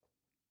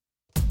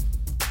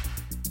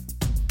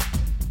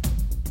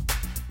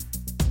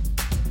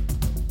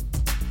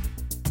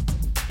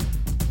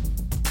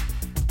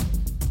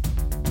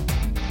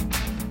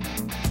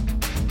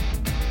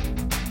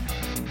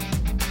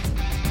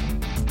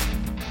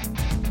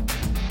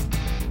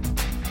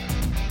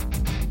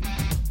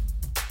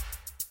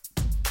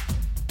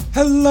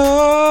Hello.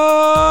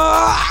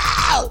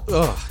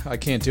 Oh, I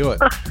can't do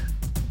it.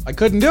 I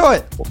couldn't do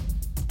it.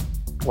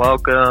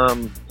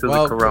 Welcome to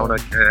the Corona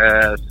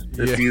Cast.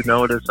 Yeah. If you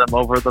notice, I'm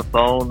over the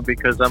phone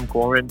because I'm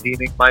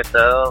quarantining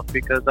myself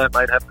because I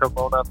might have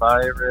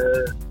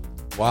coronavirus.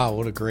 Wow,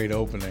 what a great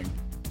opening.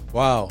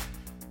 Wow.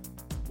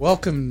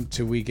 Welcome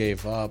to We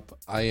Gave Up.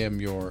 I am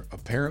your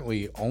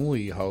apparently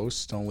only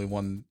host. Only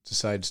one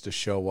decides to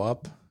show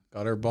up.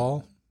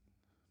 Gutterball.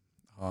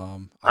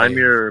 I'm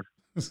your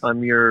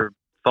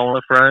phone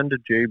a friend,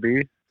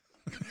 JB.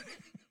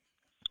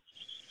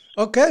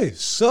 Okay,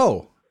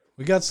 so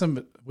we got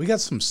some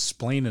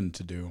splaining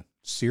to do.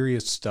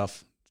 Serious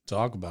stuff to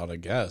talk about, I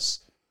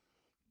guess.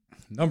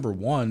 Number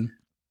one,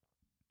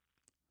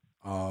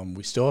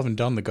 we still haven't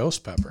done the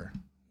ghost pepper,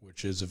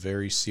 which is a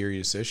very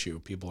serious issue.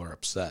 People are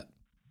upset.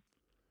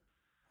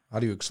 How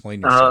do you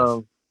explain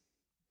yourself?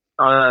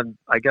 I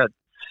got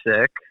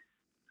sick,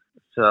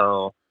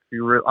 so if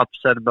you were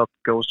upset about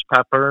ghost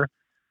pepper,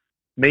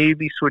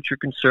 maybe switch your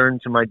concern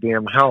to my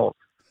damn health.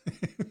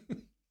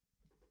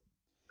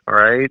 All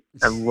right?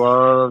 I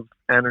love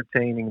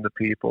entertaining the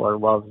people. I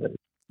love it.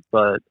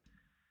 But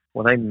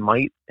when I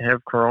might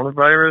have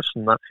coronavirus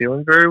and not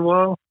feeling very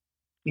well,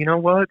 you know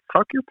what?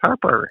 Fuck your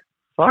pepper.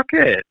 Fuck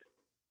it.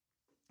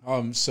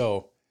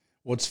 So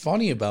what's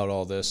funny about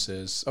all this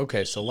is,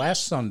 okay, so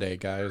last Sunday,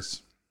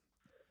 guys,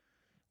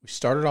 we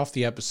started off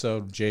the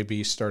episode,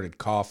 JB started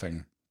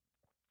coughing.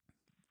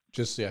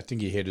 I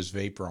think he hit his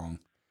vape wrong.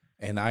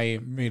 And I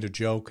made a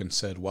joke and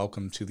said,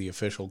 welcome to the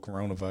official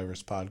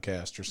coronavirus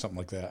podcast or something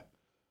like that.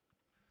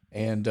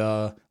 And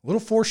a little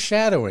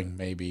foreshadowing,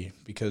 maybe,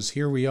 because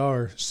here we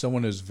are.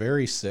 Someone is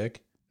very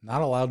sick,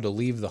 not allowed to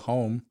leave the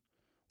home.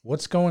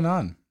 What's going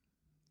on?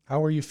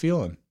 How are you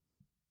feeling?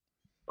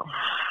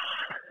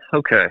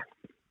 Okay.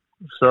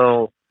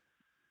 So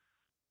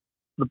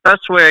the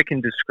best way I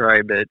can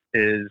describe it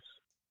is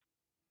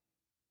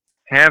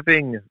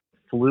having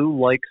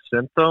flu-like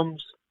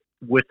symptoms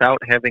without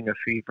having a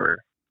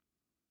fever.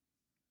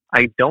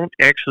 I don't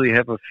actually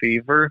have a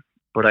fever,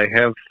 but I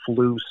have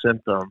flu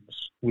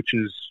symptoms, which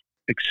is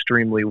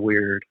extremely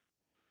weird.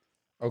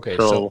 Okay,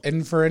 so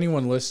and for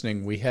anyone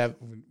listening, we have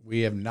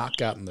not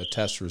gotten the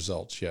test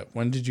results yet.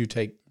 When did you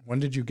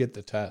get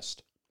the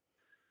test?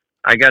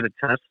 I got a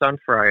test on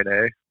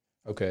Friday.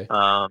 Okay.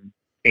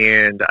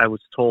 And I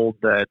was told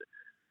that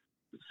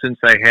since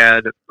I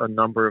had a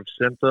number of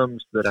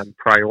symptoms that I'm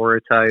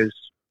prioritized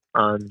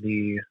on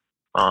the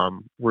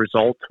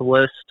result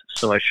list,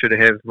 so I should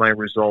have my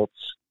results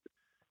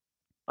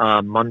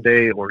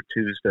Monday or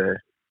Tuesday.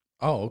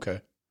 Oh,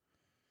 okay.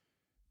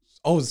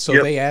 Oh, so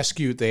yep. they ask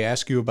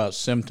you about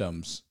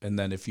symptoms, and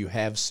then if you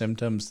have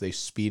symptoms, they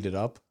speed it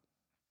up?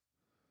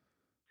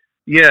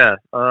 Yeah.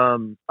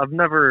 I've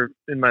never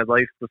in my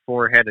life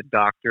before had a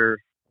doctor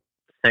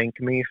thank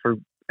me for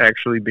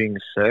actually being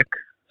sick,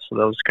 so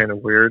that was kind of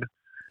weird.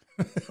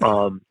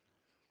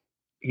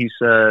 He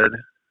said,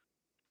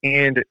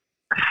 and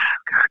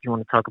God, you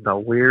want to talk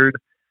about weird?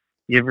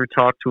 You ever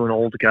talk to an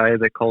old guy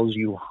that calls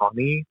you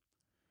honey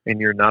and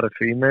you're not a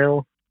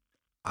female?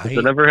 Has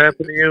that ever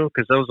happened to you?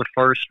 Because that was a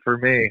first for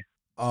me.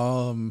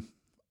 I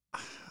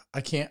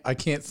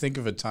can't think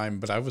of a time,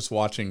 but I just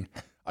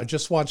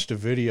watched a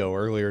video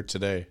earlier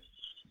today.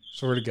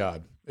 Swear to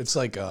God. It's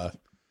like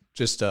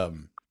just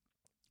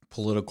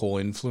political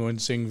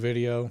influencing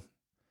video.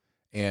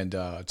 And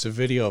it's a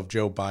video of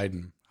Joe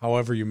Biden.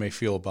 However you may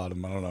feel about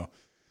him, I don't know.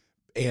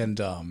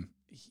 And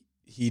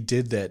he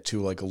did that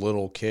to like a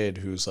little kid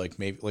who's like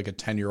maybe like a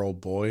 10-year-old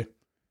boy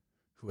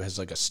who has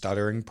like a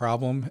stuttering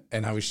problem.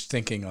 And I was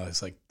thinking, I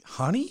was like,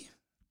 honey,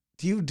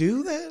 do you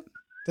do that?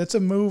 That's a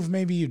move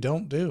maybe you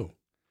don't do.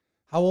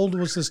 How old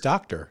was this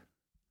doctor?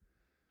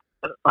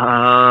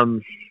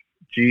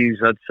 Geez,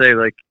 I'd say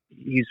like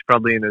he's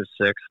probably in his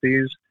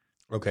 60s.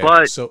 Okay.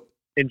 But so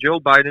in Joe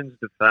Biden's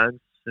defense,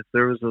 if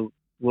there was a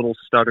little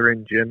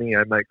stuttering Jimmy,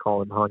 I might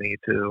call him honey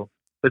too.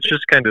 It's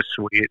just kind of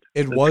sweet.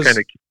 It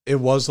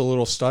was a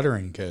little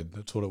stuttering kid.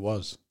 That's what it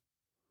was.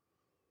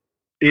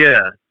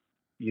 Yeah,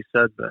 you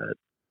said that.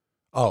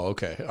 Oh,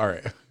 okay. All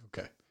right.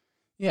 Okay.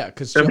 Yeah,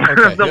 because that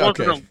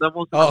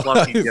wasn't a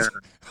lucky guess.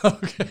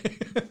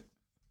 Okay.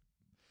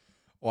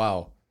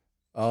 Wow.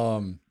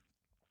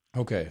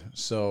 Okay,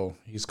 so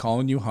he's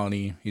calling you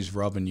honey. He's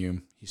rubbing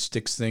you. He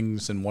sticks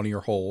things in one of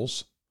your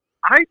holes.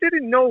 I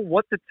didn't know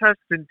what the test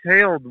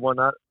entailed when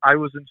I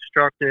was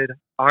instructed,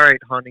 all right,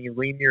 honey,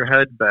 lean your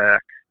head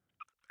back.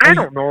 I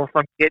don't know if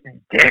I'm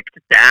getting dicked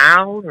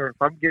down or if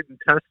I'm getting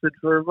tested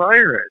for a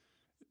virus.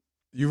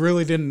 You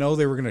really didn't know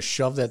they were going to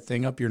shove that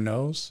thing up your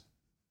nose?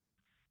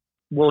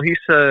 Well, he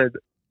said,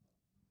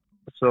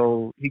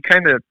 so he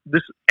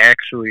this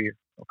actually,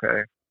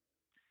 okay.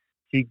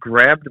 He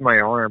grabbed my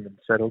arm and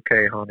said,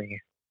 okay,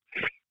 honey,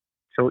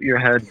 tilt your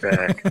head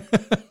back.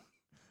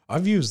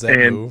 I've used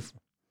that move.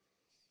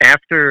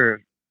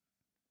 After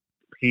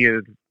he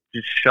had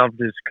just shoved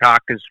his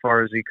cock as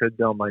far as he could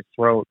down my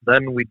throat,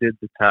 then we did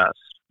the test.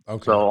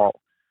 Okay. So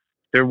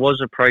there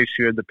was a price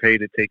you had to pay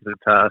to take the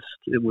test.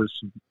 It was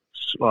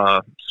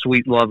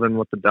sweet loving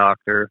with the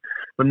doctor.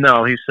 But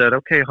no, he said,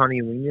 okay,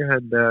 honey, lean your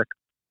head back.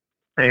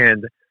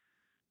 And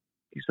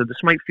he said,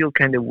 this might feel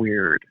kind of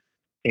weird.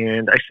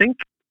 And I think,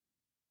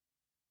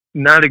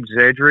 not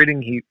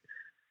exaggerating, he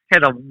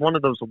had one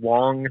of those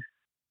long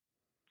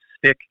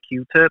stick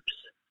Q-tips.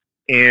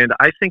 And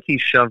I think he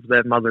shoved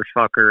that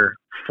motherfucker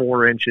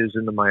 4 inches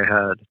into my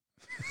head.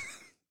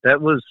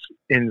 That was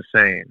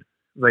insane.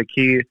 Like,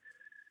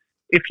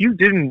 if you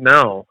didn't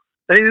know,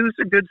 it was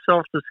a good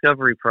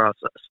self-discovery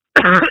process.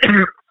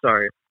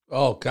 Sorry.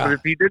 Oh, God. But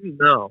if you didn't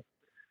know,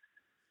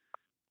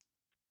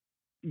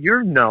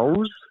 your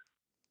nose,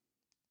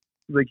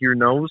 like your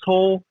nose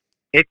hole,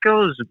 it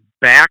goes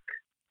back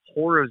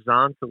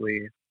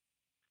horizontally.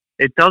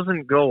 It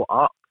doesn't go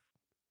up.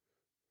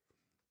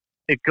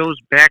 It goes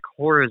back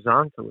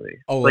horizontally.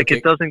 Oh, like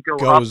it doesn't go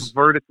up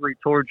vertically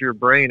towards your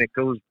brain. It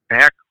goes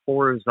back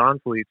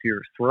horizontally to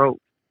your throat.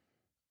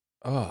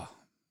 Oh,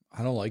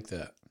 I don't like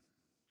that.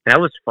 That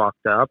was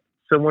fucked up.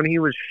 So when he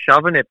was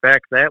shoving it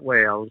back that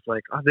way, I was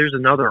like, oh, there's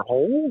another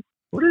hole?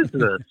 What is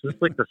this? Is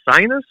this like the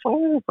sinus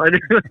hole? I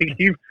didn't think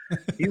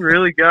he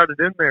really got it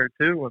in there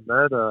too. And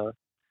that,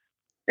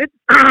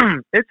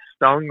 it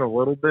stung a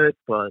little bit,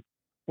 but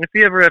if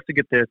you ever have to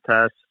get that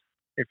test,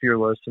 if you're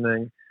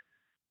listening,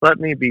 let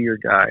me be your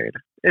guide.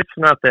 It's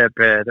not that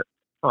bad.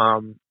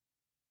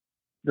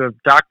 The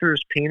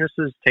doctor's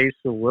penises taste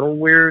a little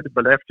weird,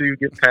 but after you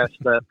get past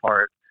that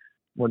part,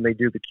 when they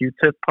do the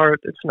Q-tip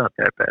part, it's not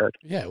that bad.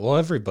 Yeah, well,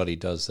 everybody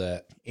does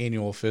that.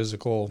 Annual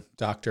physical,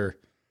 doctor.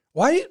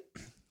 Why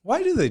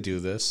do they do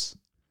this?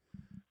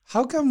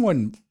 How come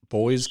when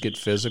boys get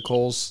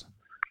physicals,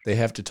 they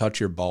have to touch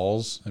your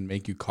balls and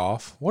make you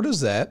cough? What is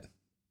that?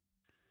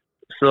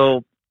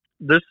 So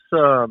this,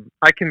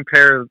 I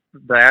compare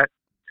that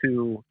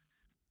to,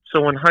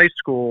 so in high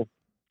school,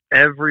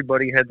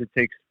 everybody had to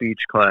take speech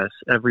class.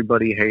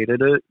 Everybody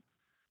hated it.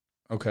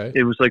 Okay.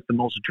 It was like the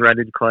most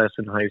dreaded class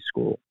in high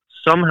school.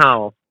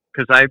 Somehow,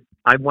 because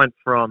I went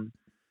from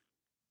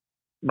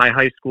my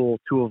high school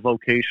to a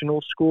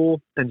vocational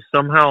school, and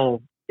somehow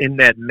in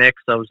that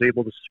mix, I was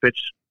able to skip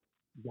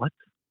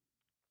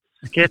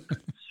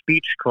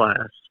speech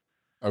class.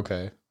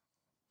 Okay.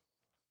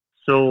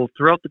 So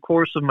throughout the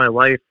course of my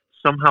life,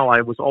 somehow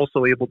I was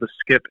also able to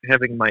skip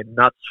having my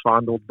nuts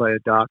fondled by a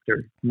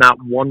doctor.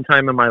 Not one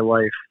time in my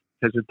life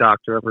has a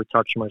doctor ever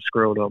touched my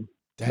scrotum.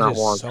 That is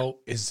once. So,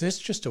 is this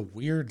just a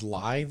weird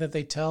lie that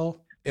they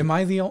tell? Am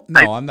I the only?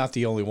 No, I'm not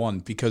the only one,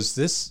 because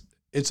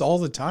it's all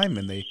the time,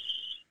 and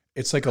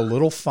it's like a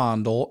little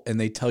fondle, and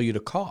they tell you to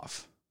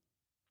cough.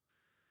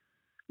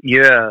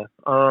 Yeah.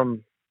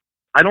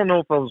 I don't know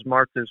if I was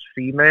marked as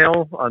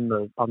female on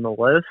the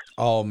list.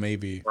 Oh,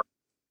 maybe.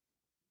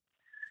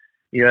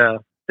 Yeah.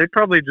 They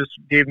probably just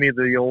gave me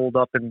the old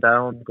up and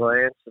down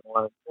glance and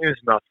went, there's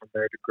nothing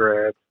there to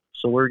grab.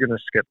 So we're gonna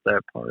skip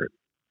that part.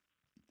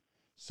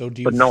 So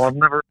do you? But no, I've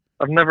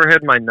never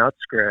had my nuts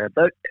grabbed.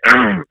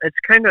 It's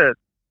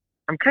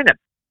I'm kind of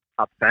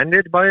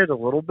offended by it a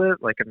little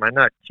bit. Like, am I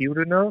not cute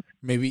enough?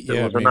 Maybe,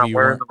 yeah. Was I not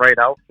wearing the right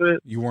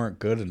outfit? You weren't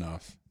good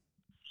enough.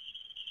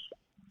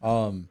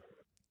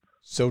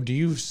 So do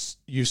you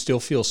still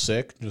feel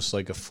sick, just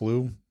like a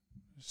flu?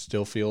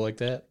 Still feel like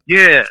that?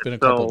 Yeah. It's been a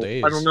couple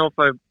days. I don't know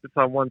if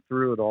I went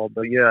through it all,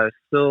 but yeah, I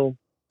still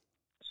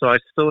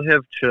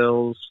have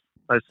chills.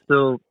 I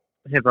still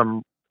have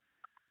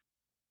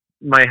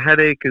my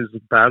headache is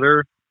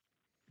better,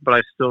 but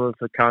I still have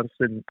a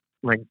constant,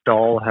 like,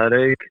 dull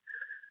headache.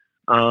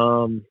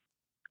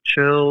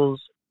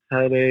 Chills,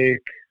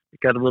 headache,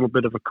 got a little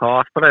bit of a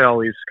cough, but I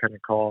always kind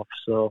of cough,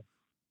 so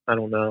I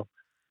don't know.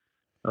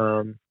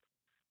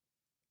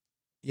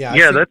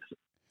 That's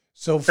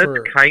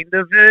kind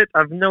of it.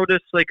 I've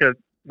noticed like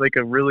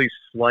a really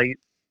slight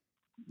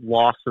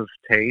loss of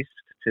taste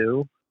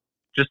too,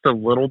 just a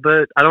little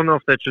bit. I don't know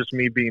if that's just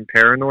me being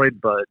paranoid,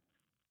 but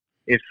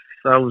if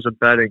I was a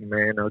betting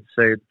man, I would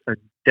say I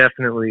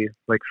definitely,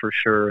 like, for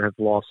sure, have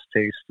lost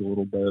taste a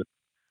little bit.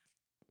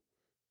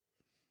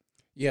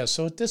 Yeah,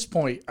 so at this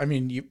point, I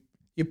mean,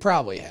 you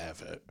probably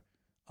have it.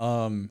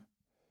 And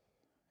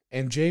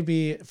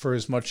JB, for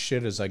as much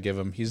shit as I give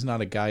him, he's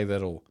not a guy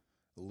that'll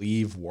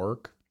leave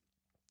work.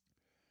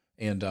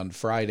 And on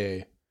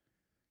Friday,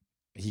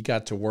 he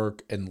got to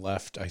work and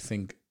left, I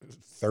think,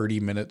 30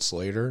 minutes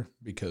later,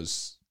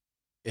 because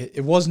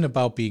it wasn't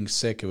about being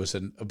sick. It was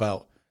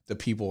about the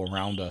people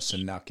around us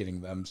and not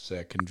getting them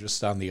sick, and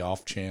just on the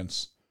off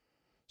chance.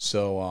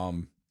 So,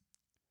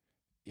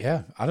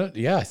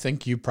 I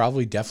think you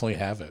probably definitely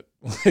have it.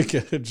 Like,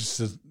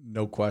 just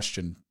no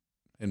question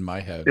in my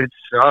head. It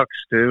sucks,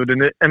 dude.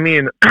 And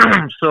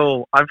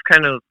so I've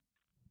kind of,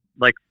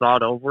 like,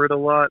 thought over it a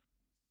lot.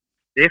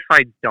 If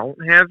I don't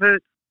have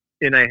it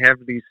and I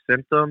have these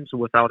symptoms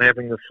without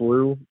having the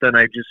flu, then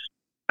I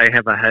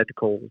have a head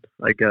cold,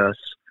 I guess.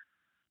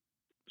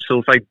 So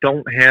if I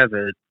don't have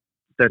it,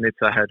 then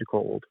it's a head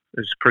cold,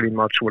 is pretty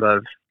much what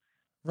I've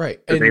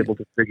been able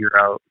to figure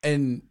out.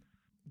 And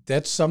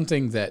that's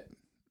something that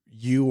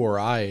you or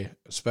I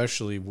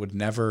especially would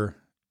never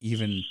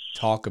even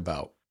talk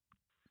about.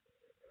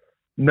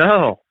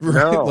 No,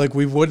 Right? no. Like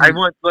we wouldn't. I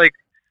went like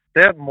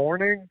that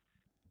morning.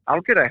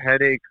 I'll get a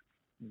headache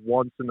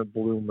once in a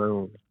blue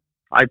moon.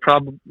 I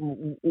probably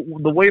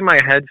the way my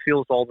head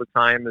feels all the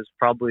time is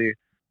probably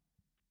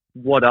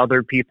what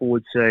other people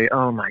would say.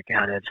 Oh my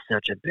god, I have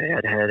such a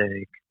bad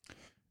headache.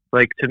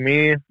 Like to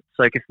me, it's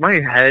like if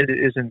my head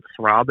isn't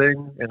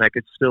throbbing and I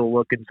could still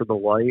look into the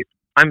light,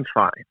 I'm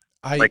fine.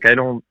 I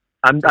don't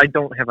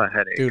have a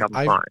headache. Dude,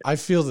 I'm fine. I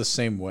feel the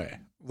same way.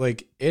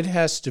 Like it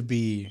has to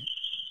be.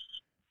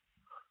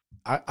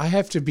 I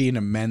have to be in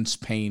immense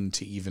pain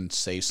to even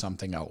say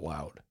something out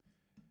loud.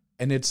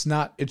 And it's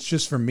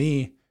just for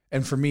me,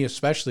 and for me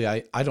especially,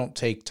 I don't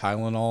take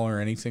Tylenol or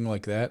anything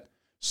like that.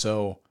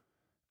 So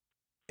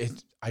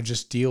I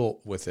just deal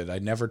with it. I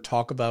never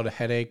talk about a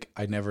headache.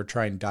 I never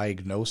try and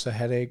diagnose a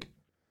headache.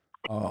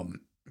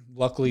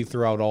 Luckily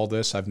throughout all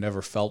this, I've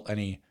never felt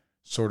any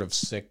sort of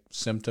sick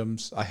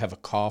symptoms. I have a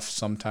cough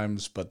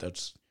sometimes, but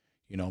that's,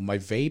 my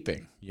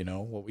vaping,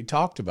 what we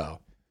talked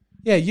about.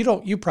 Yeah,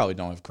 you probably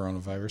don't have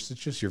coronavirus.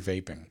 It's just your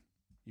vaping.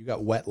 You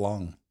got wet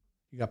lung.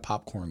 You got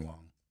popcorn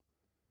lung.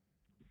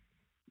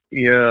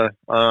 Yeah.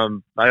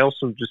 I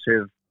also just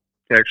have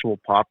actual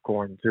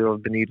popcorn too.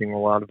 I've been eating a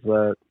lot of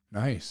that.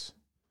 Nice.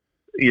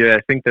 Yeah,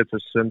 I think that's a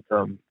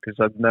symptom because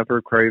I've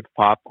never craved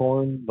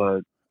popcorn,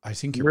 but I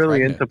think I'm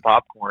really into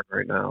popcorn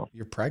right now.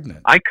 You're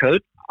pregnant. I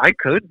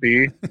could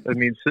be. I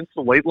mean, since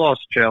the weight loss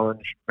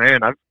challenge,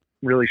 man, I've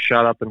really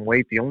shot up in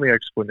weight. The only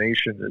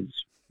explanation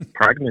is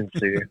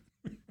pregnancy.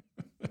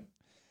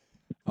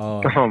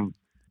 So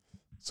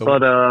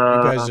but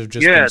you guys have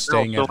just been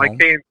staying at home?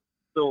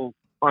 So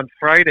on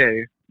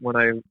Friday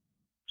I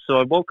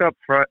woke up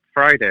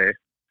Friday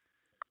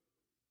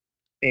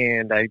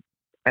and I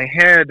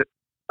had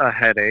a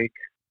headache,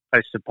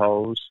 I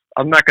suppose.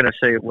 I'm not going to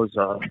say it was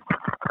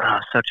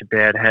such a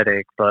bad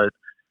headache, but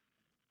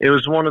it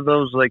was one of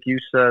those, like you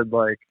said,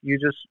 like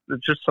it's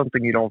just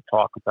something you don't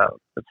talk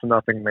about. It's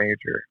nothing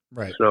major.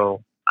 Right.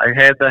 So I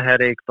had the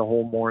headache the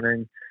whole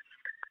morning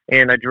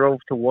and I drove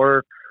to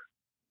work.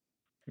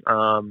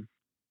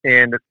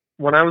 And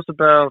when I was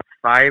about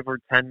 5 or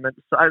 10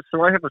 minutes,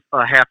 so I have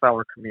a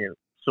half-hour commute.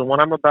 So when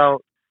I'm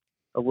about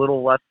a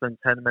little less than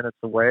 10 minutes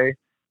away,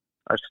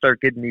 I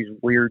start getting these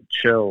weird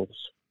chills.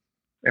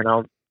 And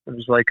I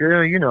was like,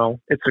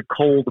 it's a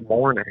cold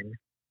morning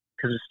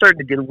because it's starting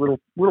to get a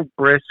little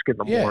brisk in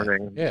the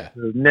morning. Yeah.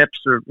 The nips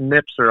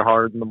are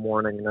hard in the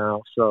morning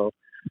now. So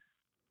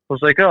I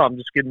was like, I'm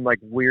just getting like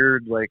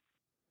weird, like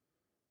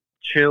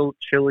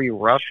chilly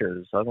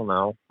rushes. I don't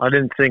know. I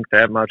didn't think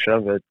that much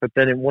of it, but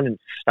then it wouldn't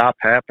stop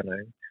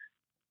happening.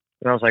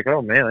 And I was like,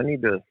 oh man, I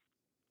need to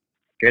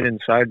get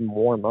inside and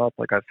warm up.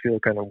 Like I feel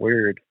kind of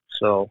weird.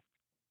 So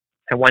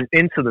I went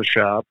into the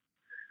shop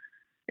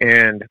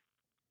and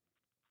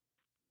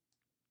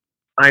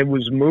I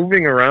was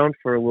moving around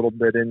for a little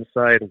bit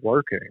inside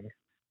working,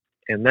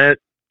 and that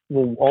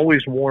will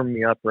always warm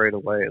me up right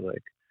away.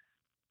 Like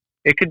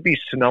it could be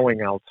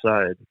snowing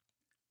outside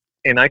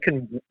and I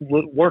can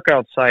work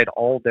outside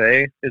all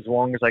day as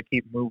long as I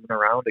keep moving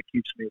around. It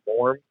keeps me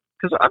warm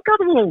because I've got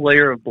a little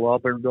layer of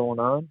blubber going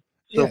on.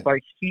 So if I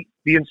heat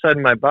the inside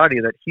of my body,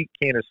 that heat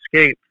can't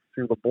escape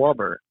through the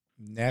blubber.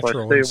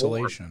 Natural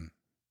insulation.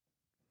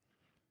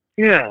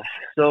 Warm. Yeah.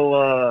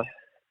 So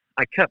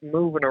I kept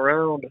moving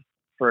around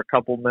for a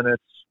couple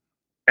minutes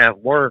at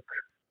work,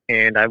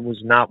 and I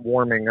was not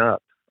warming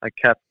up.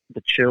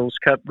 The chills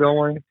kept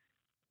going,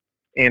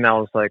 and I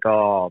was like,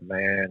 oh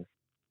man,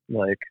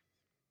 like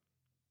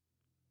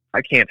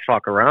I can't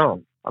fuck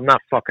around. I'm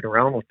not fucking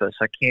around with this.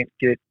 I can't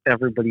get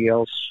everybody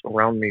else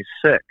around me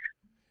sick.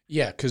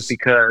 Yeah, because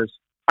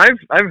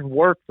I've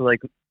worked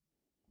like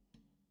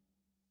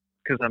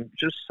because I'm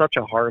just such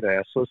a hard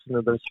ass. Listen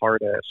to this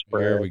hard ass.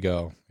 There we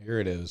go. Here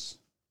it is.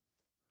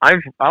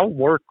 I'll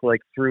work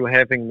like through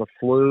having the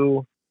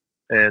flu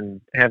and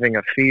having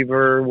a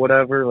fever or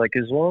whatever. Like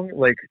as long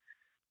like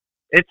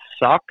it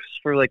sucks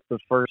for like the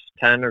first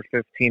 10 or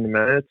 15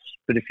 minutes,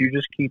 but if you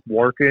just keep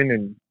working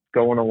and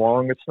going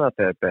along, it's not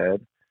that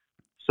bad.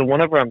 So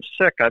whenever I'm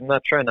sick, I'm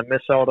not trying to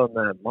miss out on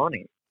that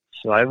money.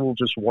 So I will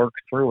just work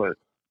through it.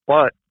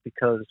 But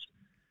because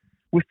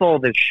with all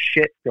this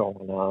shit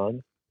going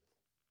on,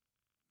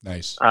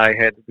 nice. I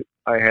had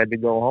to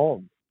go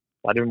home.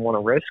 I didn't want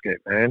to risk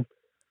it, man.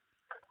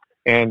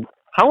 And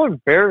how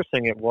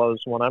embarrassing it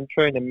was when I'm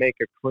trying to make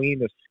a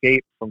clean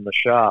escape from the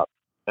shop,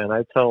 and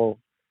I tell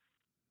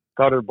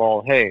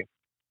Gutterball, hey,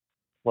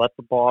 let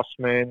the boss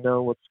man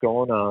know what's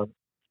going on.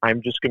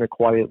 I'm just going to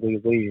quietly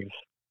leave.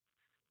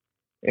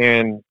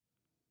 And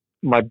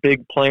my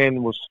big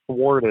plan was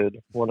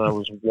thwarted when I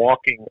was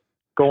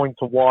going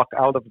to walk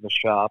out of the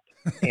shop,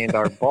 and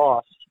our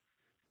boss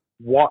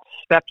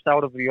steps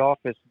out of the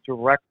office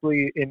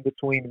directly in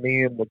between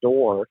me and the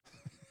door,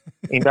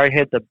 and I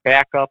had to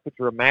back up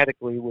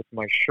dramatically with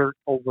my shirt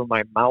over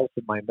my mouth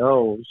and my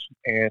nose,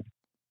 and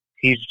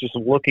he's just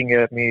looking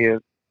at me,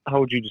 how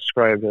would you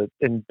describe it,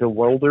 in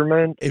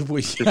bewilderment? Just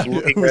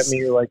looking at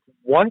me like,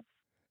 what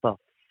the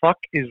fuck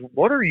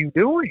what are you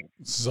doing?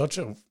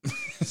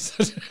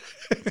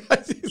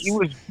 he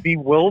was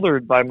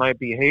bewildered by my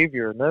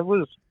behavior, and that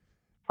was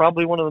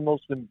probably one of the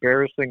most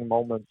embarrassing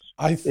moments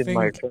in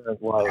my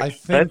current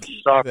life. That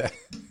sucked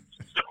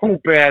so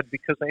bad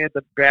because I had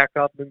to back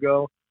up and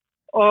go,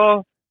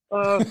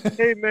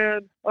 hey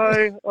man,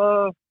 I'm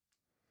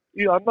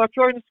not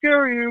trying to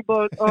scare you,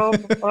 but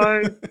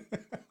I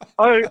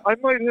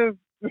might have.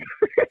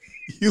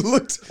 You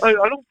looked. I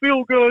don't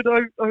feel good.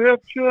 I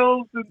have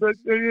chills and I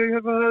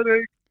have a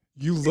headache.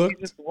 You looked.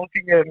 He's just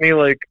looking at me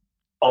like,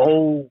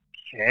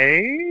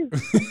 okay.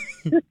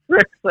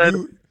 I said,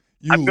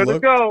 I'm gonna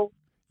go.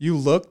 You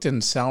looked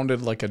and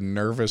sounded like a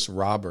nervous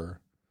robber.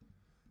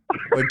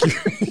 Like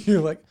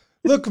you're like,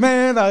 look,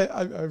 man,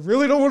 I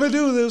really don't want to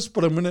do this,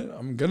 but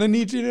I'm gonna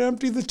need you to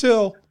empty the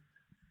till.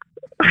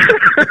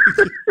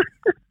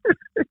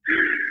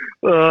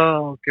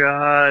 Oh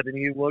God! And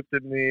he looked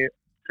at me,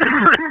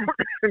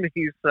 and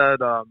he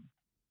said,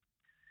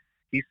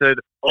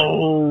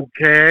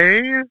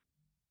 okay.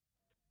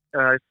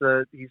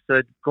 And he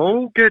said,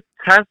 go get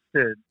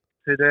tested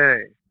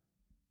today.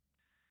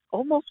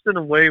 Almost in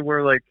a way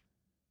where, like,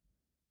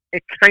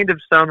 it kind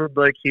of sounded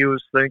like he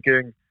was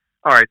thinking,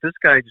 all right, this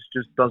guy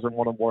just doesn't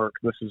want to work.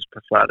 This is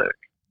pathetic.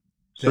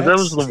 So that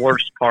was the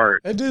worst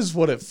part. It is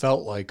what it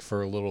felt like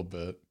for a little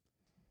bit.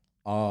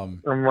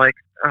 I'm like,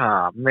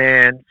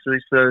 man. So he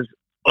says,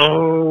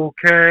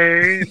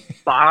 okay,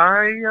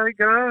 bye, I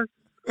guess.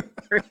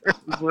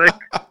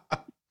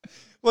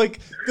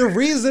 Like, the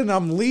reason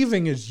I'm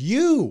leaving is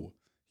you.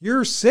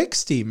 You're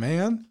 60,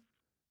 man.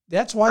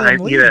 That's why I'm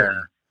leaving.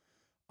 Yeah.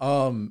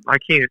 I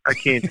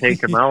can't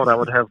take him out. I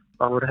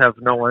would have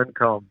no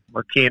income.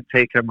 I can't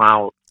take him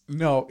out.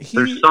 No,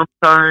 there's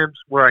sometimes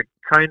where I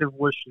kind of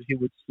wish that he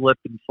would slip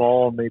and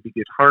fall, maybe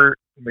get hurt.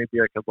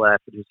 Maybe I could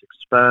laugh at his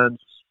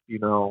expense. You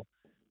know,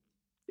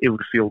 it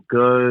would feel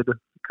good,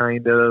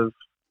 kind of.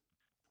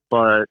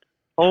 But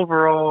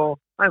overall,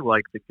 I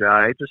like the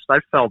guy. I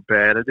felt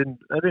bad. I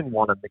didn't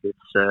want him to get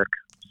sick.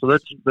 So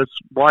that's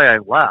why I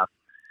left.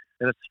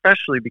 And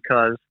especially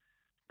because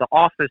the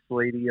office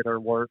lady at our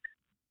work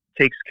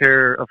takes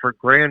care of her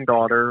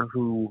granddaughter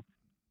who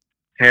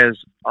has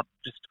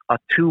just a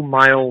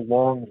 2-mile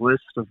long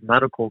list of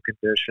medical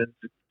conditions.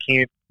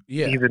 Can't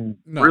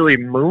really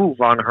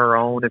move on her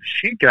own. If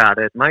she got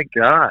it, my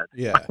God.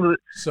 Yeah.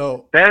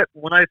 So that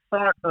when I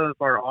thought of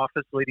our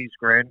office lady's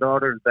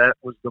granddaughter, that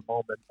was the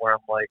moment where I'm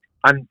like,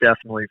 I'm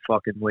definitely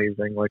fucking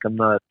leaving. Like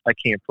I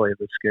can't play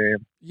this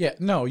game. Yeah,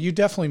 no, you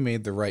definitely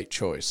made the right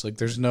choice. Like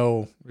there's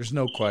no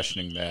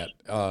questioning that.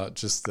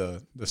 Just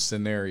the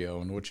scenario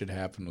in which it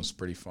happened was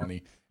pretty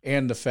funny.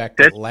 And the fact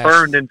that it's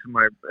burned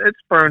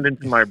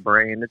into my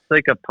brain. It's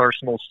like a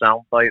personal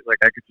soundbite. Like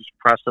I could just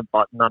press a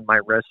button on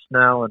my wrist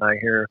now, and I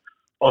hear,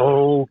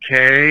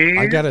 "Okay."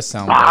 I got a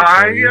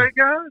soundbite for you. I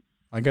guess.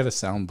 I got a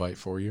soundbite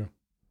for you.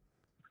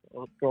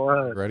 Let's go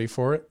ahead. Ready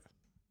for it?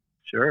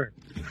 Sure.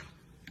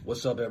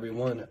 What's up,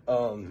 everyone?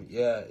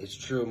 Yeah, it's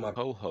true. My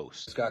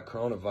co-host got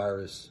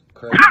coronavirus.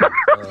 Crazy.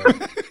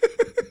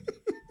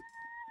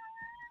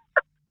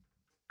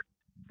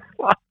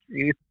 Fuck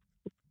you.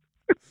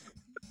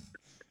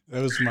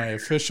 That was my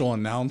official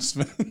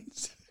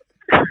announcement.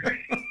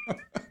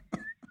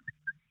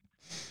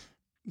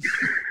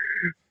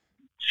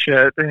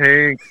 Chet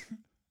Hank.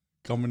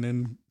 Coming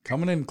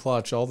in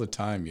clutch all the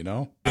time, you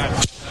know?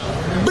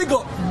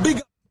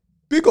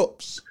 Big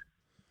ups.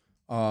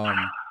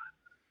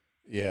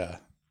 Yeah.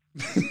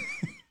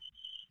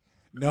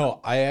 No,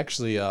 I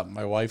actually,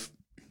 my wife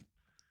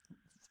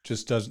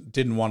just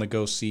didn't want to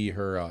go see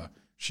her.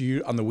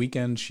 She on the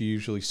weekend, she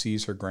usually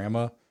sees her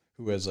grandma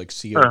who has like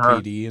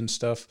COPD and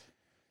stuff.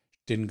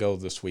 Didn't go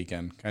this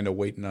weekend. Kind of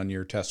waiting on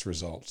your test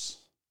results.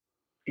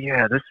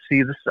 Yeah,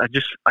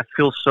 I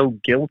feel so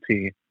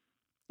guilty.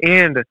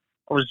 And I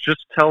was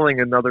just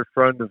telling another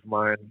friend of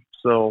mine.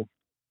 So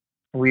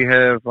we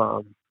have,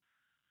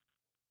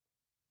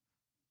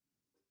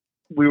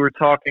 we were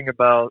talking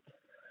about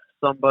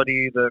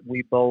somebody that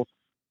we both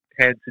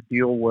had to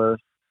deal with.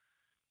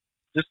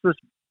 Just this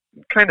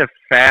kind of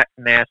fat,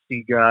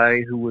 nasty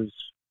guy who was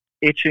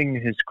itching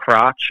his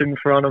crotch in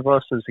front of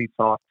us as he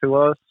talked to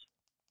us.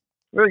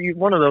 Really,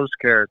 one of those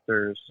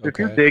characters. Okay. If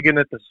you're digging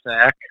at the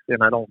sack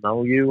and I don't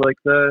know you like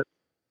that,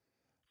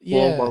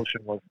 slow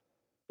motion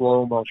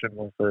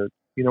with it.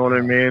 You know what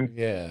I mean?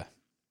 Yeah.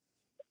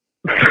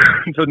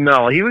 So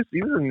no, he was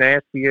a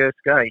nasty ass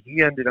guy.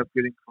 He ended up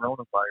getting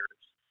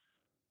coronavirus,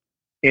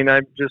 and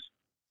I'm just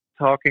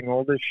talking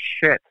all this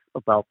shit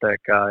about that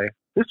guy.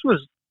 This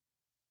was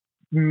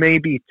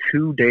maybe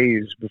 2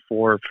 days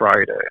before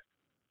Friday.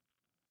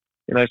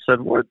 And I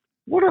said, what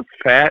a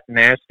fat,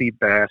 nasty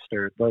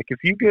bastard. Like,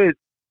 if you get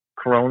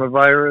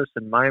coronavirus,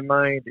 in my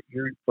mind,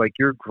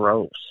 you're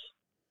gross.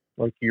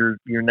 Like, you're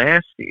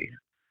nasty.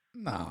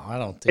 No, I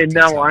don't think and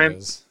now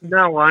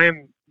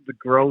I'm the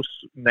gross,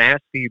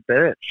 nasty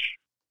bitch.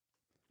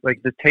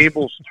 Like, the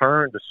tables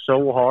turned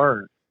so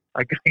hard.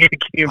 I can't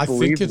believe it. I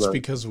think it's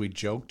because we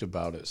joked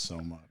about it so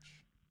much.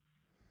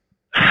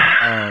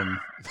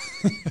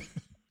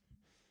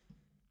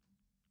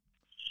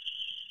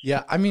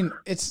 Yeah, I mean,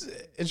 it's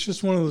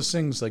just one of those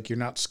things, like, you're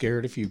not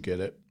scared if you get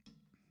it.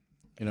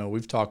 You know,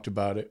 we've talked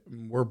about it.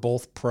 We're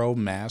both pro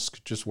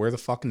mask. Just wear the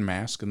fucking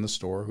mask in the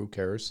store. Who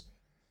cares?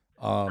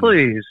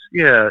 Please,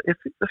 yeah.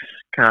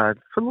 God,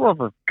 for the love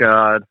of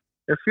God,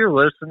 if you're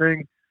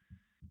listening,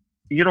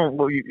 you don't,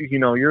 you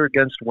know, you're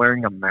against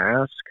wearing a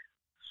mask.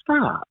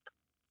 Stop.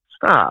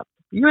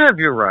 You have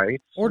your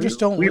rights. Or just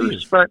don't leave.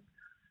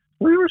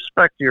 We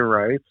respect your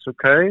rights,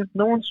 okay?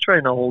 No one's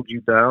trying to hold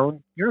you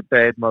down. You're a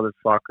bad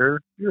motherfucker.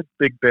 You're a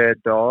big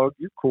bad dog.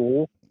 You're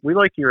cool. We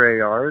like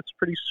your AR. It's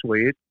pretty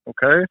sweet,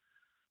 okay?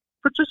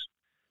 But just,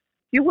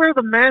 you wear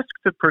the mask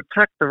to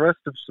protect the rest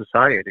of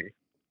society.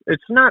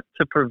 It's not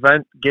to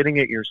prevent getting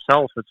it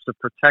yourself. It's to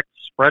protect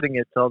spreading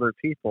it to other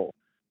people.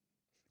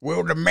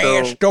 Well, the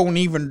mask don't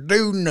even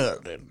do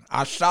nothing.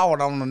 I saw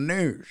it on the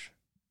news.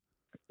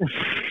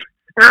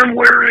 I'm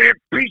wearing that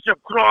piece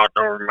of cloth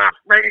over my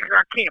face.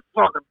 I can't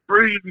fucking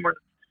breathe. My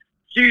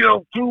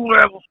CO2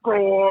 levels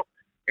go up,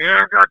 and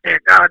I got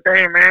that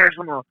goddamn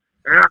asthma,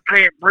 and I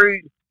can't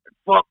breathe.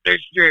 Fuck this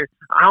shit.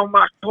 How am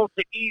I supposed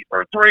to eat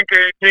or drink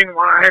anything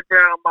when I have that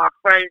on my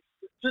face?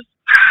 Just,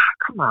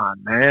 come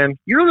on, man.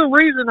 You're the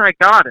reason I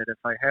got it if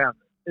I have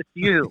it. It's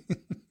you.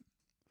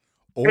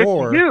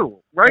 It's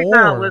you. Right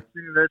now,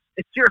 listening to this,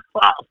 it's your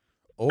fault.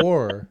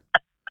 Or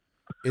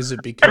is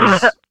it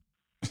because...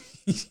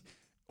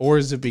 Or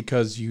is it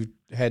because you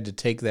had to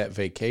take that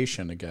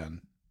vacation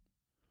again?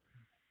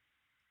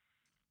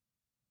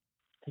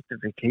 Take the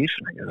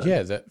vacation again?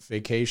 Yeah, that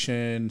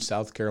vacation,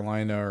 South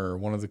Carolina or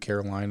one of the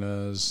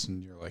Carolinas,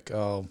 and you're like,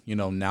 oh, you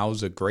know,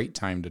 now's a great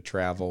time to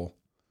travel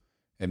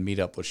and meet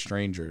up with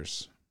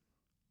strangers.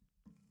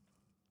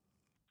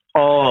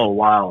 Oh,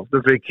 wow.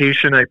 The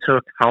vacation I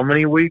took how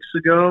many weeks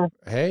ago?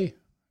 Hey,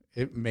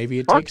 maybe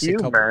it Fuck takes you, a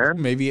couple.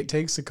 Man. Maybe it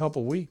takes a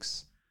couple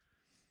weeks.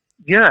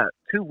 Yeah,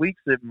 2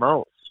 weeks at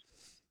most.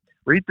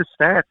 Read the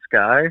stats,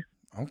 guy.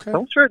 Okay.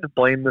 Don't try to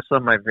blame this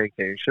on my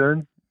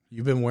vacation.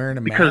 You've been wearing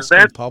a mask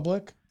in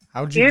public?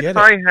 How'd you get it? If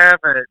I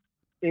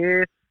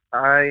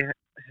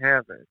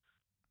have it,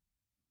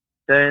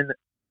 then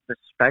the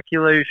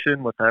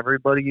speculation with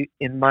everybody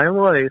in my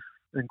life,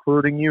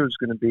 including you, is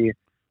going to be,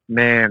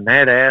 man,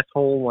 that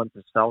asshole went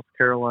to South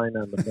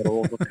Carolina in the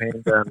middle of a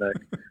pandemic.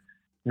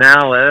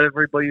 Now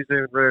everybody's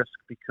at risk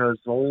because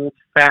old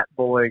fat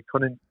boy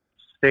couldn't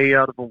stay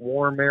out of a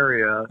warm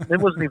area. It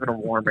wasn't even a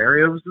warm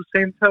area. It was the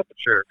same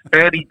temperature.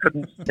 Fatty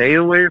couldn't stay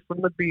away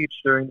from the beach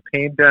during the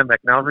pandemic.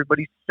 Now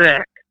everybody's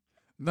sick.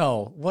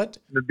 No, what?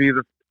 To be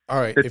the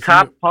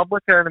top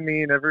public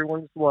enemy in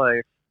everyone's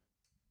life.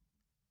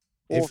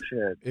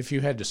 Bullshit. If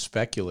you had to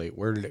speculate,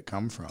 where did it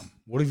come from?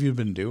 What have you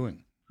been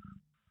doing?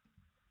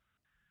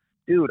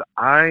 Dude,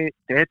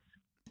 that's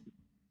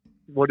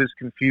what is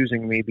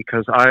confusing me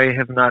because I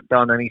have not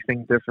done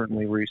anything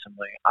differently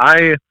recently.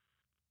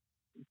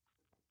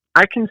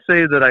 I can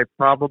say that I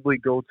probably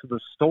go to the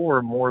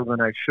store more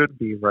than I should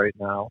be right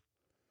now,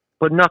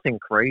 but nothing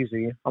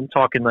crazy. I'm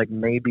talking like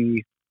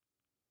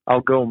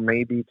I'll go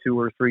maybe 2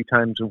 or 3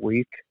 times a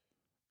week,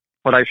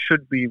 but we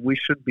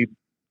should be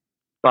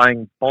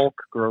buying bulk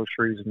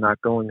groceries and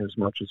not going as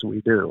much as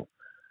we do.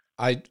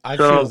 I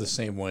feel the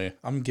same way.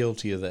 I'm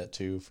guilty of that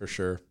too, for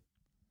sure.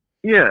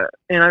 Yeah,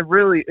 and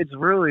it's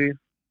really,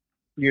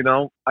 you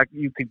know,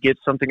 you could get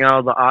something out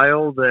of the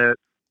aisle that,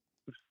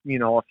 you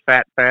know, a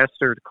fat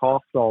bastard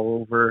coughed all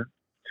over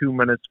 2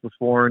 minutes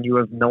before and you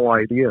have no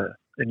idea,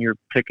 and you're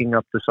picking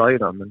up this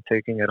item and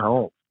taking it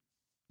home.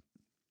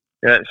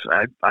 Yes,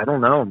 I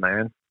don't know,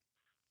 man.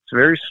 It's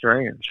very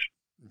strange.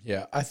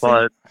 Yeah, I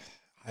think,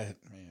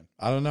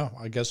 I don't know.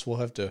 I guess we'll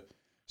have to.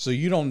 So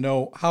you don't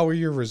know, how are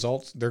your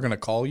results? They're going to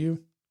call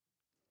you?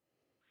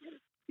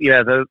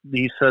 Yeah,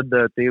 he said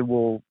that they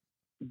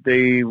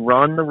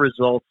run the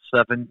results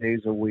 7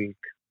 days a week.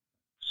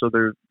 So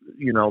there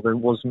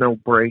was no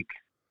break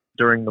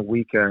during the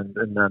weekend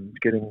and then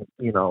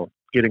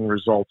getting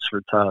results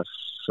for tests.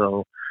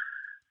 So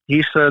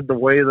he said the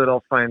way that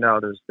I'll find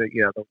out is that,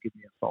 yeah, they'll give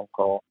me a phone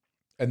call.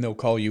 And they'll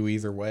call you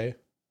either way?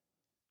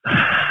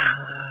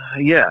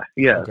 Yeah.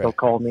 Okay. They'll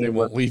call me. They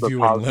won't leave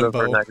you in limbo.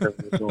 Or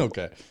negative result.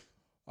 Okay.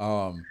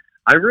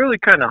 I really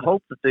kind of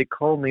hope that they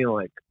call me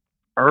like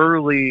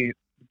early.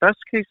 Best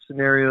case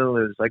scenario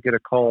is I get a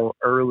call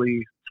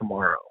early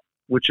tomorrow,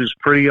 which is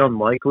pretty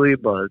unlikely,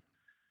 but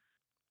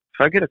if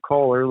I get a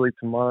call early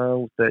tomorrow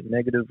with that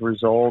negative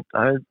result,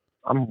 I'm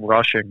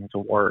rushing to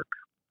work.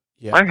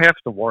 Yeah. I have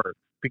to work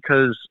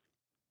because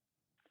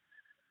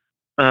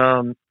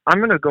I'm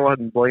going to go ahead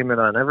and blame it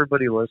on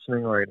everybody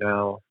listening right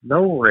now.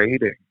 No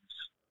ratings.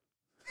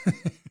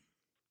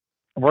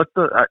 I'm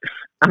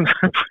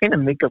trying to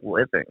make a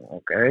living,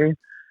 okay?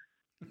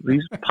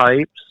 These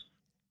pipes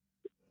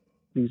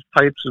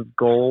of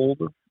gold,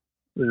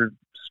 they're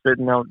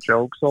spitting out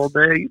jokes all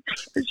day.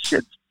 This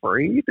shit's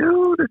free,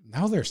 dude.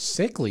 Now they're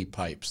sickly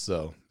pipes,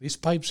 though. These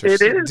pipes are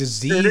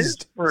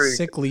diseased,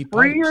 sickly pipes.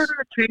 Free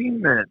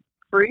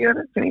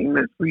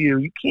entertainment for you.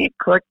 You can't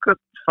click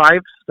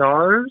 5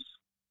 stars.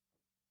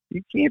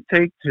 You can't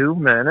take 2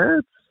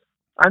 minutes.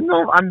 I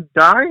know I'm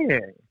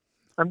dying.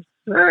 I'm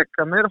sick.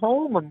 I'm at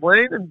home. I'm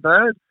laying in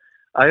bed.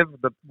 I have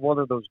one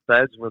of those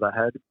beds where the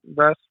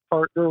headrest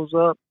part goes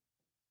up.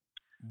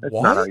 That's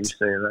not how you say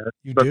that.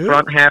 The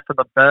front half of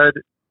the bed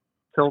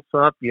tilts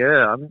up.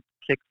 Yeah, I'm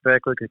kicked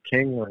back like a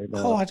king right now.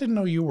 Oh, I didn't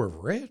know you were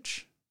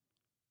rich.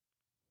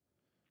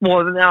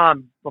 Well, now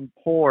I'm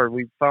poor.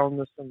 We found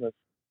this on the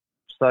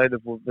side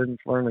of Levin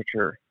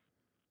Furniture.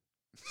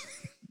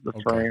 The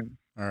frame.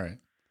 All right.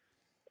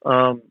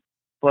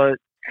 But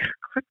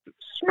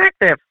smack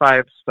that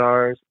 5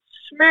 stars.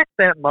 Smack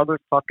that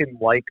motherfucking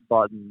like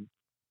button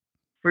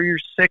for your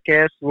sick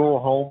ass little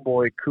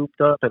homeboy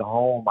cooped up at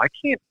home. I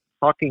can't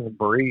fucking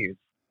breathe.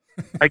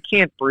 I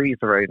can't breathe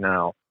right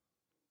now.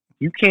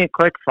 You can't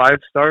click 5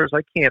 stars.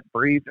 I can't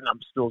breathe, and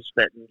I'm still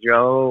spitting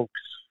jokes.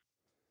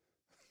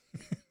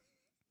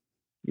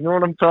 You know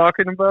what I'm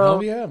talking about?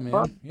 Oh yeah, man.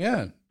 Fuck.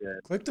 Yeah.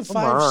 Click the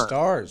 5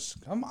 stars.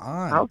 Come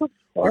on. How the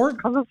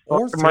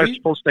fuck am I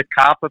supposed to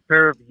cop a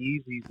pair of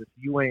Yeezys if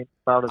you ain't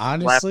about to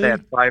slap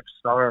that 5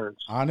 stars?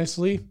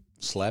 Honestly,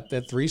 slap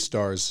that 3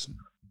 stars.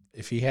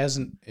 If he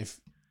hasn't, if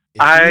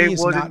I he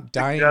is not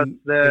dying,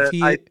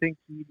 I think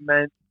he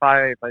meant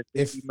 5.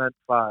 He meant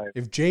 5.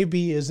 If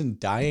JB isn't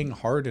dying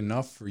hard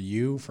enough for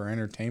you for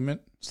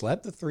entertainment,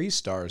 slap the 3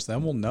 stars.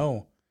 Then we'll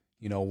know,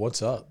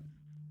 what's up.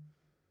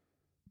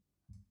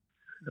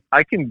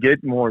 I can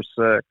get more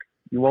sick.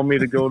 You want me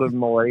to go to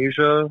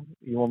Malaysia?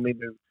 You want me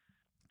to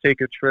take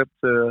a trip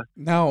to...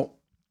 Now,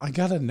 I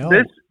gotta know.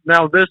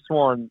 This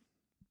one,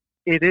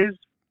 it is...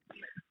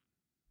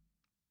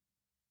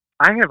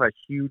 I have a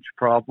huge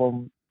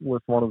problem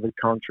with one of the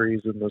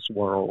countries in this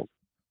world.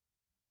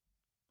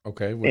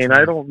 Okay. And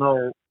I don't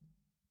know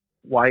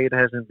why it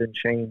hasn't been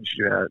changed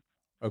yet.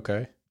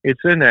 Okay.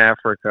 It's in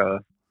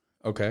Africa.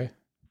 Okay.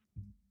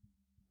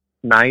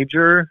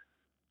 Niger?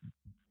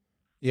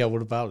 Yeah,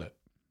 what about it?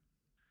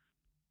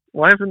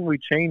 Why haven't we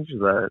changed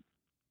that?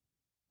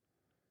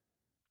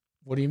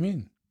 What do you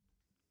mean?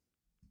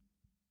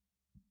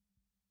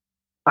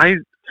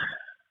 You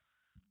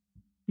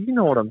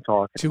know what I'm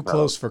talking about. Too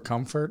close for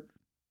comfort?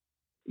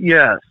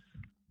 Yes.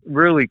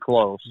 Really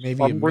close.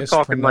 Maybe a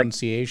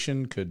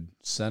mispronunciation could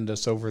send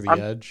us over the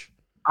edge.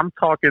 I'm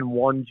talking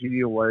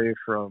 1G away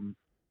from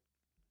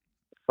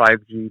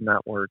 5G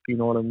network. You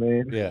know what I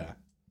mean? Yeah.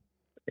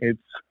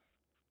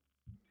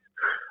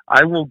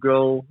 I will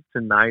go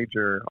to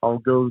Niger. I'll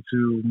go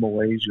to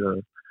Malaysia.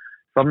 If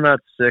I'm not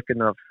sick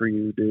enough for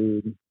you,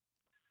 dude,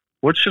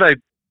 what should I...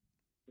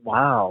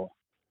 Wow.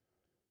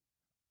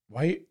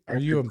 Why are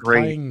you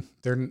implying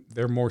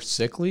they're more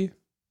sickly?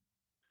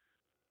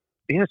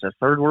 Yeah, it's a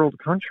third world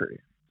country.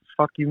 What the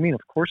fuck you mean?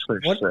 Of course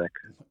they're sick.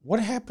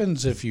 What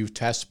happens if you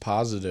test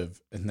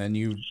positive and then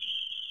you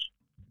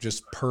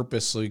just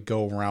purposely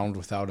go around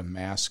without a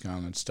mask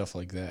on and stuff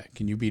like that?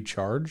 Can you be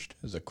charged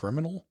as a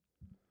criminal?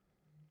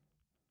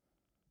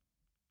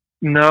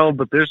 No,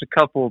 but there's a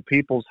couple of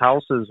people's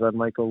houses that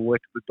might go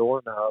lick the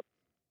doorknob.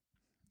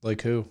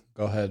 Like who?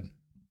 Go ahead.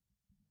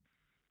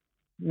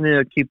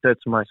 Yeah, keep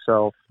that to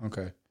myself.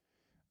 Okay.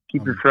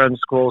 Keep your friends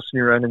close and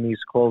your enemies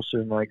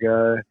closer, my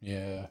guy.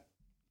 Yeah.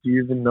 Do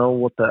you even know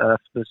what the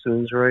F this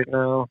is right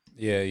now?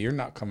 Yeah, you're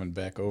not coming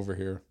back over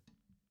here.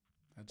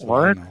 That's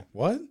what I know.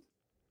 What?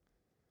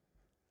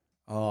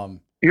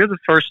 You're the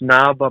first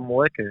knob I'm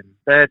licking.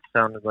 That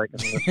sounded like I'm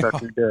going to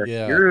suck your dick.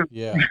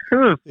 Yeah.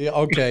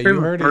 Okay, you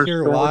heard it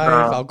here live.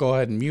 Knob. I'll go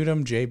ahead and mute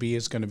him. JB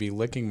is going to be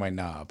licking my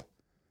knob.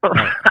 All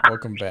right,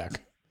 welcome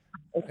back.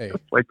 Hey.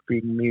 It's like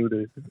being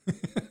muted.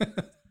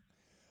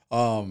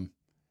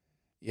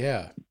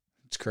 Yeah,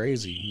 it's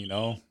crazy,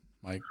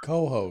 my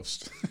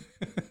co-host.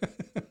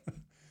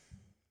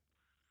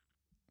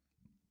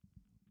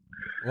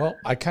 Well,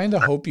 I kind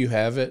of hope you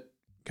have it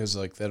because,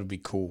 that'll be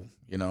cool,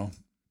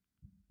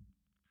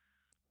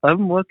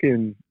 I'm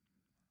looking.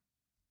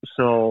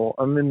 So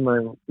I'm in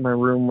my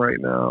room right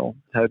now.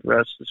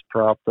 Headrest is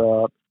propped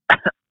up.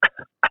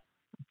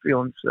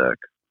 Feeling sick.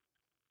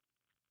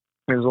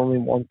 There's only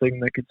one thing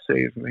that could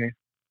save me.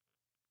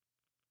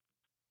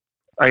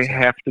 I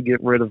have to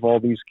get rid of all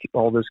this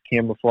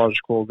camouflage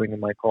clothing in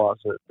my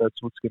closet.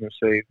 That's what's going to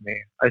save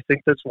me. I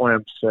think that's why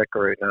I'm sick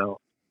right now.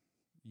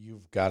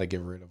 You've got to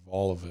get rid of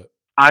all of it.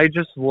 I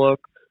just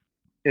looked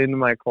into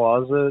my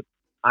closet.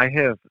 I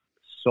have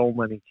so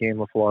many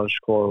camouflage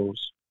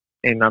clothes,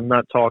 and I'm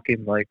not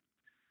talking what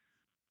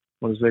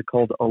is it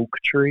called? Oak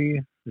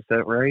Tree? Is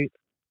that right?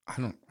 I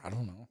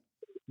don't know.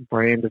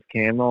 Brand of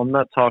camo. I'm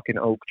not talking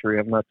Oak Tree.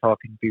 I'm not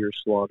talking deer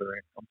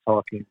slaughtering. I'm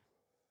talking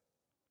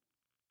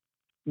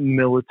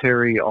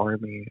military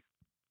army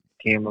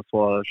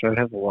camouflage. I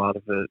have a lot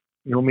of it.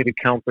 You want me to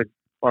count the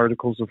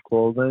articles of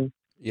clothing?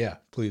 Yeah,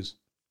 please.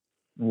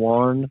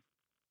 1,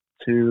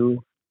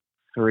 2,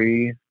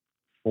 3,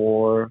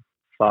 4,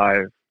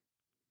 5.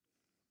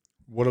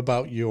 What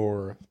about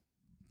your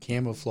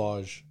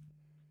camouflage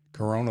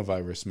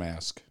coronavirus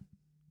mask?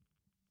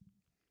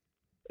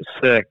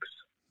 6.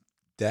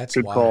 That's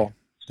Good why. Call.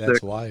 That's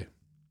 6. why.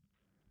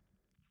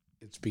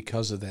 It's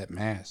because of that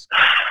mask.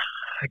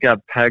 I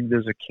got pegged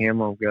as a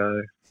camo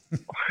guy.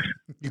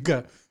 You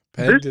got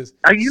Pegged is.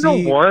 You know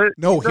what?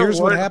 No, here's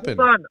what happened.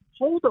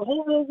 Hold on.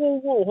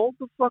 Hold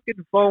the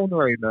fucking phone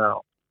right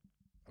now.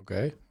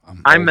 Okay.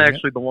 I'm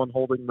actually the one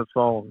holding the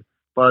phone.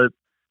 But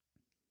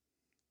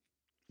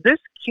this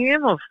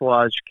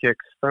camouflage kick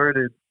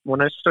started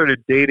when I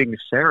started dating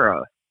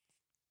Sarah.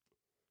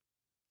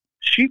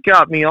 She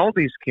got me all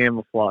these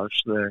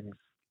camouflage things.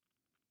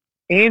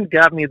 And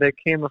got me that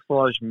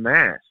camouflage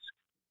mask.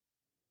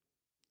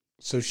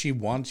 So she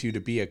wants you to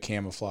be a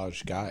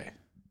camouflage guy.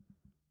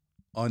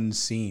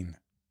 Unseen.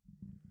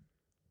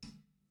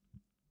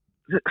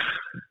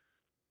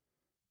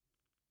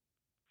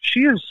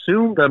 She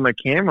assumed I'm a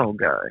camo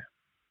guy.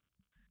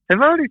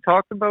 Have I already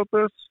talked about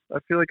this? I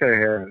feel like I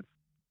have.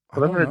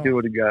 But I'm going to do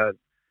it again.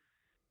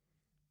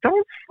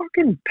 Don't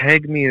fucking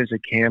peg me as a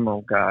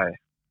camo guy.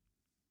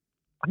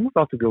 I'm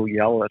about to go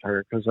yell at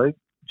her because I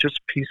just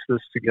pieced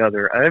this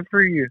together.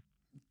 Every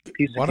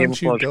piece of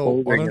camouflage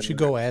clothing. Why don't you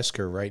go ask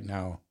her right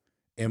now?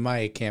 Am I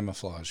a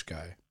camouflage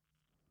guy?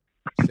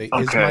 Say,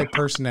 okay. Is my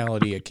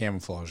personality a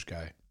camouflage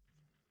guy?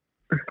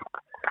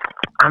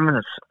 I'm going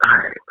to... All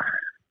right.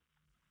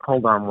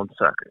 Hold on 1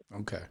 second.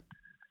 Okay.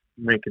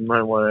 Making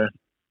my way.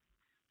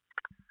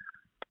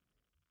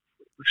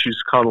 She's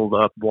cuddled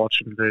up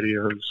watching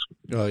videos.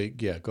 Oh,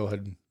 yeah. Go ahead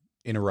and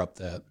interrupt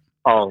that.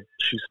 Oh,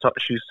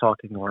 she's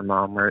talking to her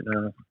mom right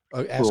now.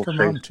 Ask her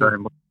mom,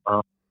 too.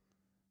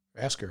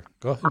 Ask her.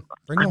 Go ahead.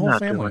 Bring the whole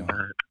family on.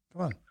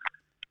 Come on.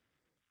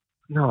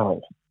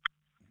 No.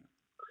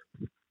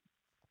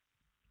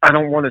 I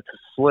don't want it to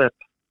slip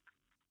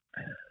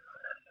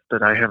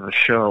that I have a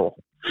show.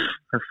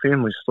 Her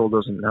family still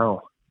doesn't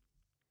know.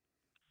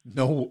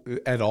 No,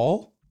 at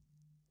all?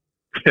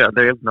 Yeah,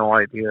 they have no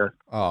idea.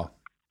 Oh.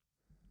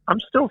 I'm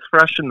still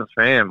fresh in the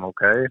fam,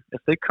 okay?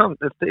 If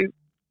they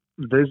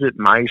visit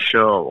my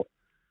show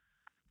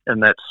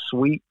and that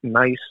sweet,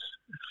 nice,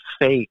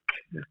 fake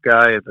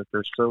guy that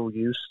they're so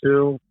used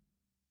to,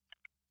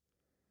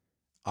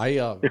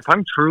 if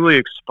I'm truly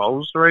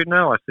exposed right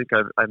now, I think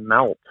I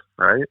melt,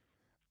 right?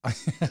 I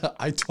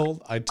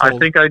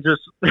think I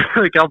just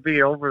like I'll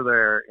be over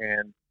there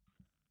and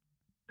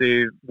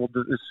they will,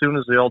 as soon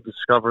as they all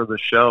discover the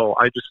show,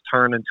 I just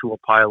turn into a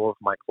pile of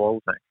my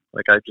clothing.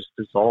 Like I just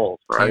dissolve,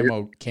 right?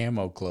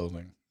 Camo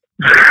clothing.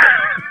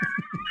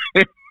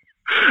 I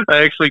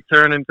actually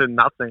turn into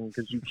nothing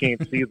because you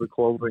can't see the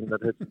clothing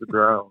that hits the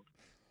ground.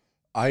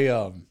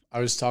 I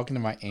was talking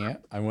to my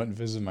aunt. I went and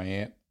visited my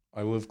aunt.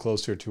 I live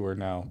closer to her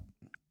now,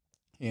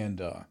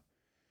 and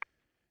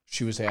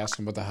she was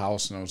asking about the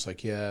house, and I was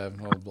like, yeah,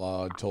 blah, blah,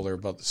 blah. I told her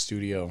about the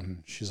studio,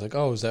 and she's like,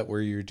 oh, is that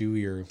where you do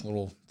your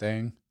little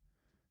thing?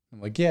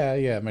 I'm like,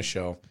 yeah, my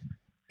show.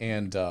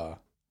 And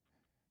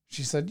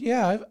she said,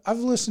 yeah, I've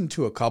listened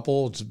to a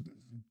couple. It's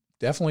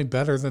definitely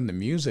better than the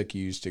music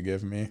you used to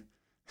give me.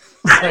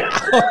 Like,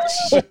 oh,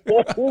 shit.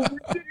 Oh,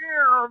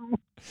 damn.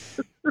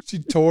 She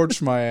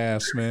torched my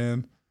ass,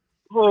 man.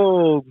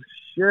 Oh,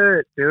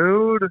 shit,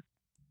 dude.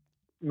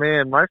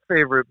 Man, my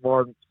favorite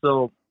one,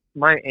 so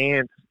my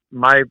aunt,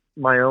 my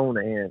own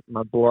aunt,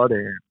 my blood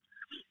aunt,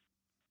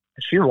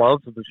 she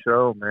loves the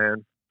show,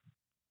 man.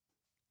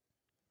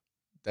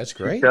 That's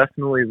great. She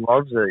definitely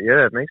loves it.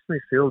 Yeah, it makes me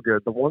feel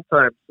good. The one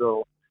time,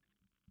 so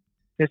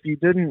if you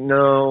didn't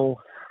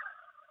know,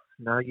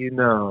 now you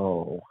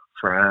know,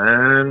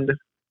 friend.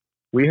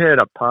 We had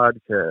a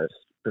podcast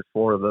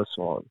before this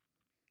one.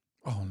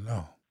 Oh,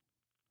 no.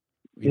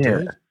 We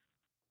did?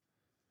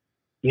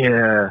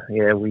 Yeah,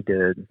 we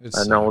did.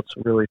 I know it's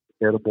really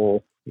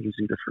forgettable,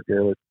 easy to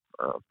forget.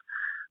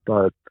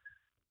 But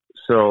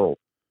so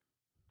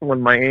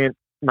when my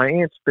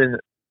aunt's been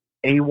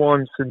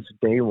A1 since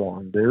day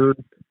one,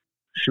 dude.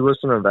 She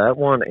listened to that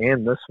one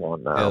and this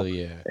one now. Hell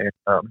yeah. And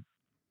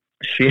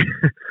she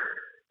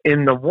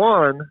in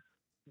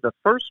the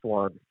first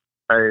one,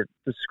 I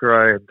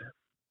described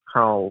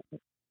how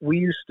we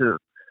used to.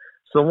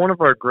 So one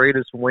of our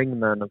greatest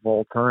wingmen of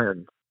all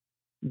time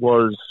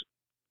was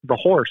the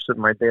horse at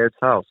my dad's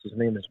house. His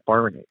name is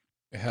Barney.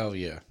 Hell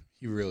yeah,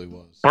 he really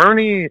was.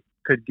 Barney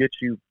could get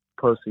you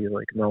pussy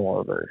like no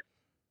other.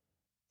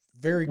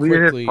 Very quickly.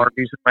 We had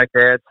parties at my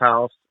dad's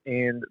house,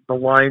 and the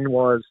line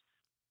was,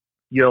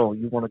 "Yo,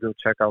 you want to go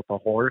check out the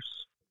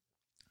horse?"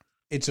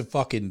 It's a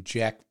fucking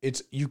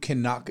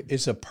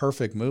it's a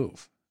perfect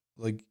move.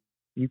 Like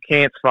you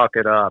can't fuck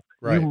it up.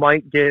 Right. You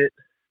might get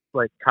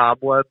like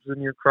cobwebs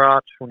in your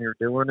crotch when you're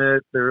doing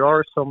it. There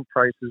are some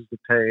prices to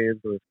pay.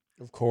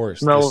 Of course,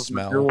 smell the of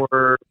smell.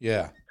 manure,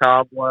 yeah,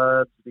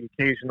 cobwebs, the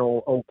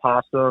occasional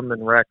opossum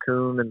and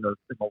raccoon in the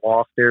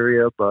loft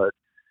area, but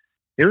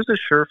it was a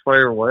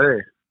surefire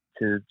way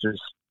to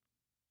just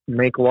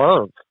make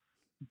love.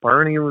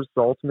 Barney was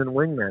the ultimate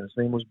wingman. His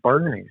name was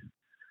Barney.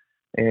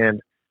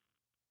 And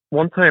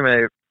one time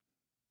I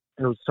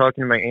was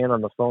talking to my aunt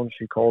on the phone.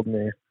 She called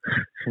me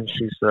and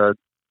she said,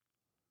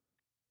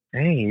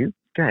 "Hey, you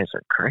guys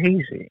are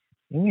crazy.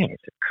 You guys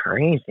are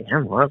crazy. I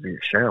love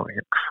your show.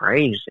 You're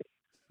crazy."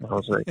 I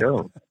was like,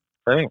 "Oh,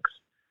 thanks."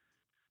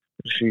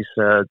 She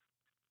said,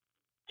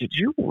 "Did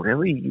you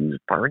really use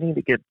Barney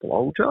to get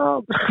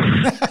blowjobs?"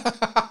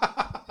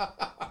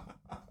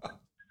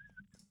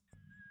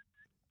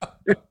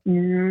 I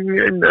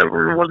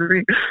never want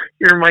to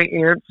hear my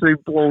aunt say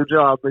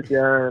blowjob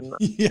again.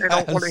 Yes. I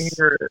don't want to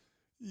hear it.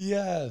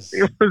 Yes.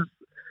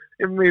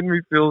 It made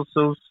me feel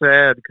so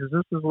sad because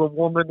this is a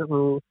woman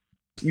who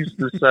used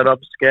to set up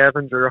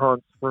scavenger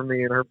hunts for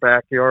me in her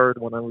backyard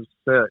when I was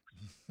 6.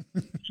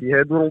 She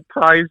had little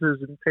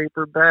prizes in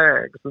paper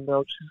bags, and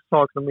now she's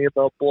talking to me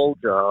about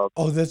blowjobs.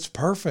 Oh, that's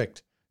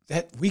perfect.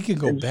 That we can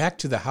go back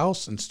to the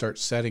house and start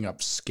setting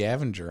up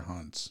scavenger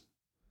hunts.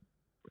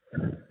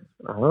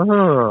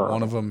 Oh.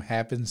 One of them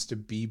happens to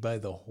be by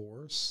the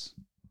horse.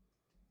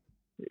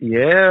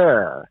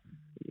 Yeah.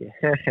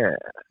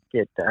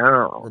 Get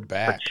down. We're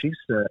back.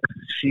 But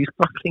she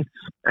fucking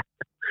said,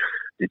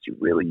 did you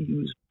really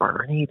use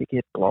Bernie to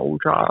get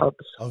blowjobs?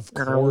 Of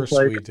course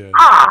we did.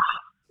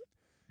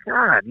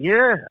 God,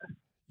 yeah.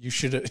 You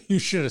should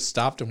have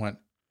stopped and went,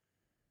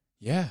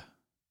 yeah.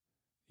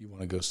 You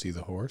want to go see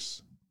the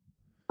horse?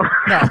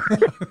 No.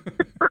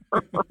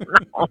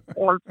 No,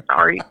 I'm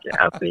sorry,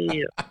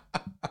 Kathy.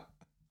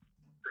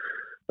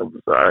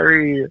 I'm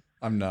sorry.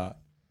 I'm not.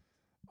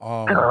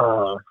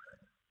 Man,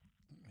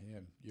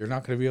 you're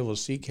not going to be able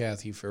to see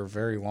Kathy for a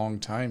very long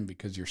time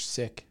because you're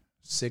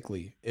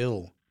sickly,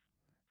 ill,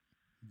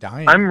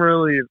 dying. I'm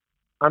really,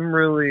 I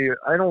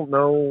don't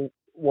know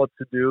what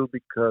to do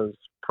because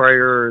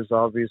prayer is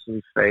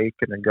obviously fake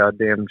and a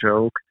goddamn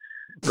joke.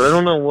 But I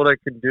don't know what I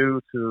can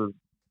do to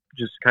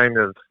just kind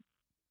of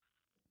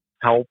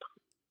help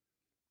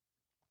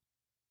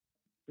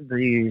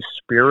the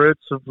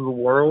spirits of the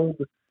world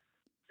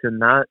to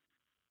not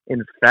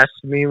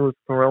infest me with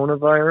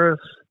coronavirus.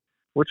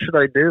 What should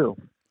I do?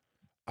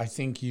 I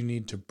think you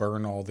need to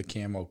burn all the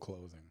camo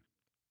clothing.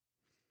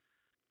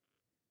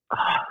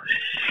 Oh,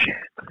 shit.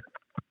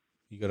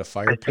 You got a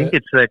fire pit? I think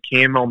it's that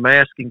camo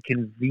mask, and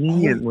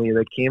conveniently,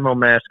 the camo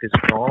mask is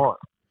gone.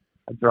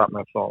 I dropped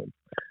my phone.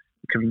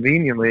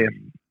 Conveniently,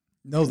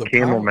 the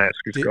camo mask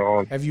is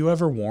gone. Have you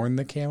ever worn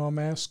the camo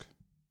mask?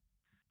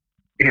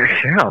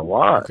 Yeah, a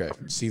lot. Okay,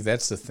 see,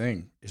 that's the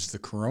thing, is the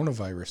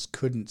coronavirus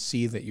couldn't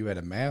see that you had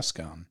a mask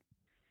on,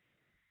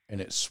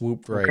 and it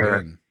swooped right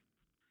in.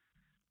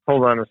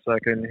 Hold on a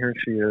second. Here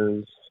she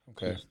is.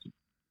 Okay. Just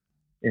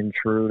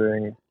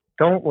intruding.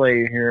 Don't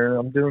lay here.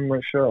 I'm doing my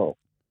show.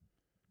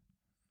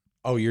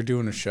 Oh, you're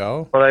doing a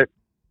show? But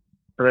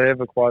I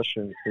have a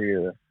question for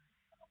you.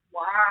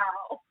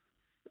 Wow.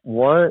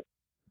 What?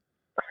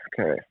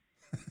 Okay.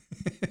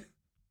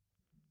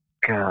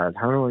 God,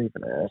 how do I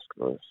even ask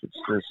this?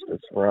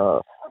 It's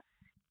rough.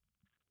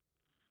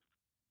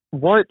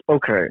 What?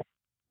 Okay.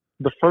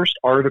 The first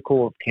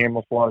article of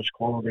camouflage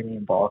clothing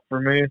you bought for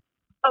me.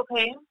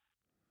 Okay.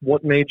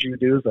 What made you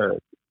do that?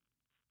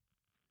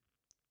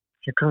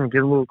 Here, come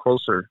get a little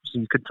closer so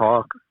you could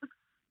talk.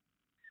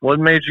 What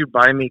made you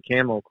buy me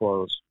camo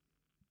clothes?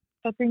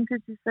 I think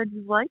because you said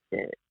you liked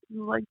it.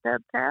 You liked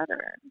that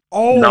pattern.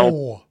 Oh!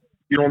 Nope.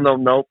 You don't know.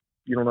 Nope.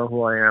 You don't know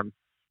who I am.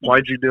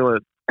 Why'd you do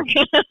it?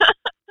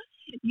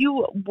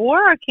 You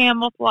wore a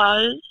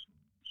camouflage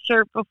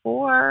shirt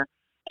before,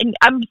 and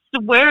I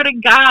swear to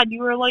God,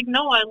 you were like,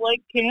 "No, I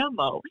like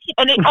camo,"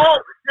 and it no,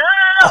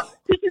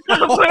 because you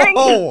started wearing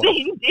the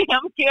same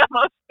damn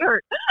camo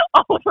shirt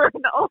over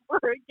and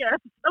over again.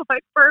 So I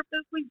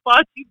purposely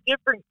bought you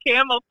different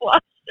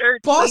camouflage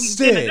shirts. Busted!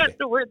 So you didn't have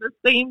to wear the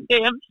same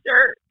damn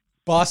shirt.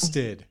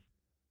 Busted.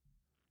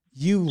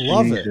 You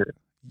love it.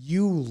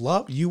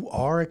 You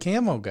are a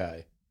camo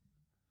guy.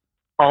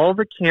 All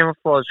the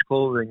camouflage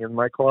clothing in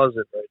my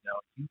closet right now.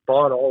 You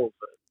bought all of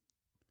it.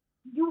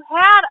 You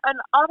had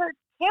another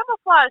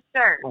camouflage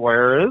shirt.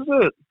 Where is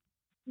it?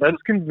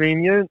 That's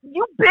convenient.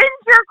 You binge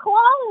your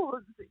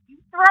clothes. You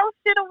throw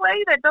shit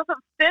away that doesn't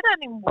fit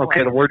anymore.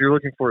 Okay, the word you're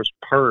looking for is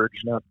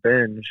purge, not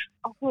binge.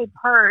 Okay,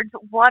 purge,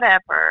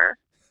 whatever.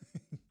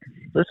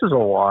 This is a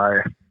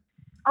lie.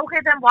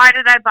 Okay, then why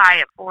did I buy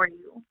it for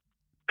you?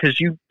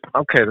 Because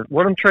okay,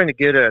 what I'm trying to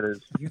get at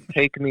is you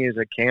take me as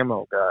a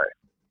camo guy.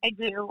 I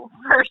do,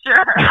 for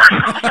sure.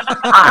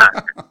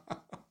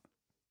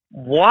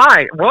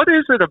 Why? What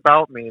is it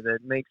about me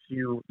that makes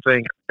you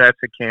think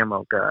that's a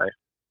camo guy?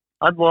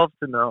 I'd love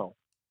to know.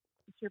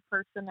 It's your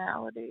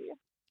personality.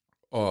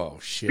 Oh,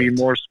 shit. Be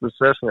more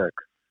specific.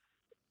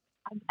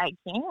 I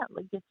can't.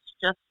 Like, it's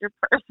just your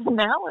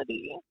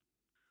personality.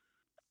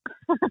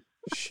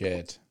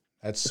 Shit.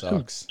 That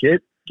sucks.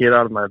 Get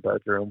out of my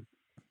bedroom.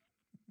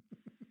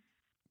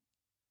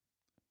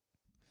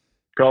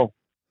 Go.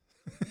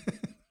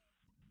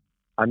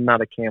 I'm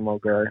not a camo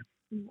guy.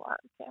 You are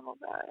a camo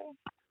guy.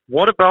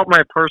 What about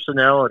my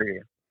personality?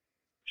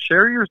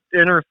 Share your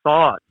inner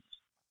thoughts.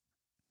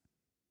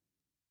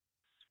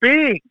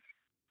 Speak.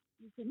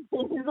 You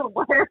continue to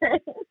wear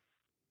it.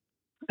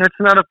 That's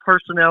not a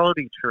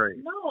personality trait.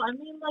 No, I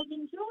mean, like,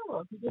 in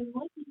general. If you didn't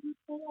like it, you'd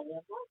say I didn't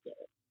like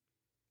it.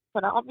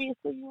 But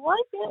obviously you like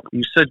it.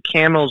 You said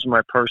camo's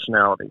my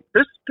personality.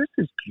 This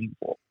is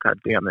evil. God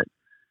damn it.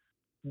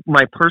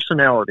 My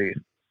personality.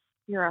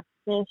 You're a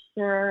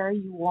fisher.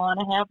 You want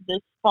to have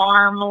this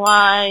farm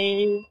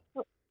life.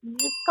 You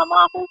just come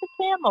off as a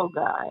camo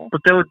guy.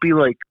 But that would be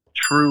like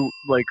true.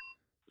 Like,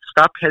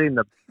 stop hitting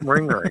the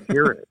ringer. I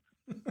hear it.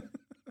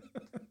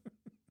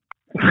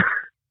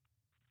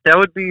 That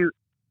would be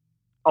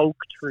oak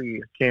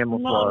tree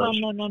camouflage.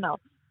 No.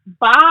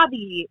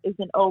 Bobby is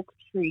an oak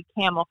tree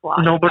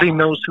camouflage. Nobody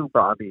knows who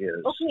Bobby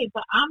is. Okay,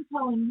 but I'm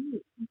telling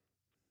you,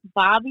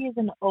 Bobby is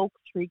an oak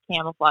tree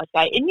camouflage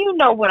guy, and you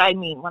know what I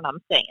mean when I'm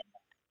saying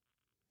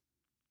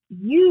that.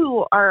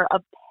 You are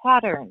a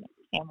pattern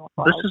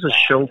camouflage. This is a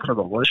show for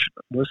the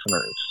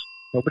listeners.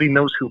 Nobody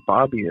knows who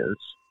Bobby is.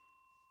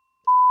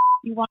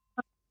 You want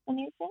an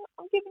explanation?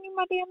 I'm giving you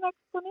my damn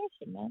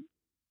explanation, man.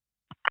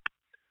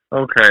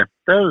 Okay,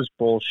 that was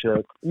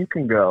bullshit. You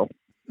can go.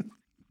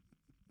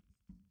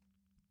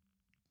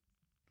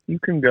 You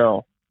can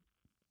go.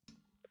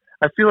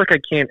 I feel like I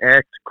can't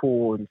act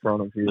cool in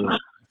front of you.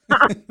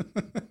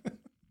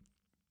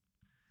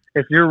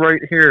 If you're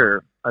right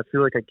here, I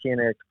feel like I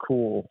can't act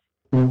cool.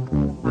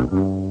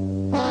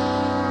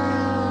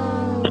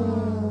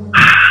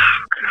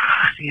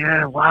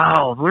 Yeah,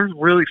 wow. We're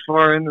really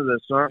far into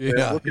this, aren't we?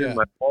 Yeah, Look at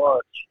my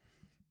watch.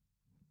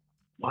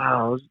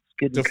 Wow, it's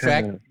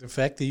getting the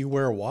fact that you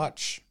wear a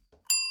watch.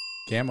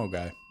 Camo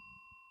guy.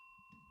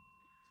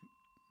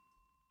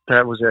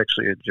 That was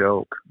actually a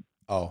joke.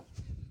 Oh.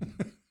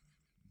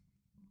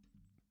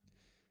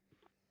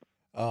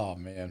 Oh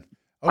man.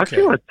 Okay. I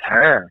feel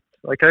attacked.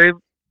 Like I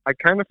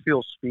kind of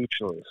feel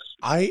speechless.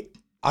 I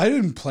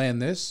didn't plan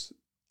this.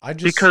 I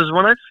just because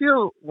when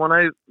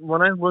I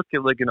look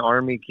at like an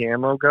army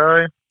camo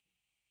guy,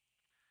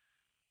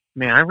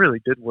 man, I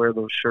really did wear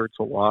those shirts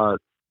a lot.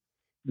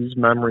 These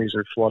memories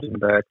are flooding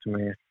back to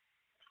me.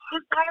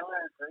 Does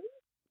Tyler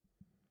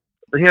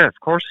agree? Yeah, of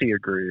course he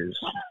agrees.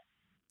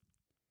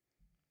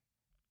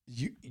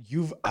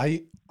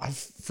 I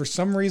for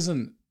some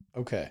reason,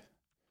 okay.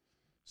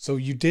 So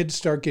you did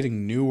start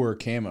getting newer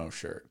camo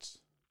shirts,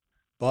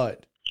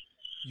 but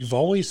you've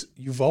always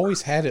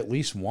had at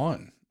least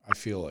one, I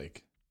feel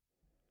like.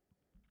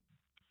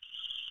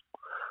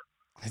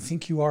 I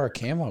think you are a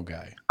camo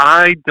guy.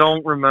 I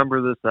don't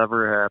remember this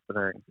ever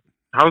happening.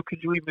 How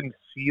could you even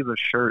see the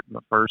shirt in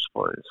the first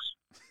place?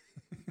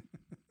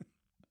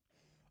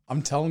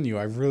 I'm telling you,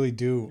 I really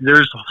do.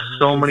 There's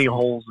so many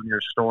holes in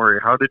your story.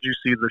 How did you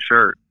see the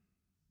shirt?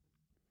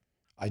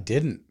 I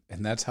didn't,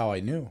 and that's how I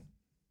knew.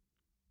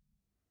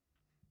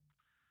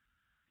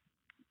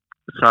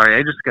 Sorry,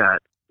 I just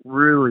got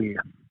really,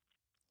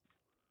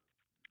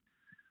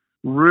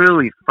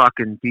 really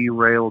fucking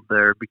derailed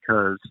there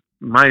because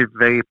my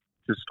vape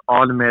just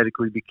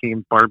automatically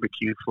became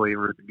barbecue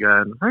flavored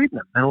again, right in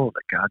the middle of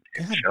the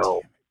goddamn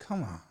show.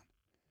 Come on.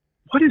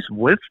 What is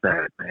with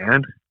that,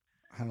 man?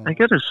 I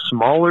get a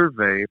smaller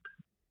vape,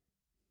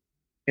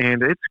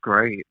 and it's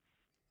great.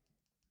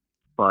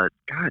 But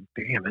god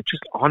damn, it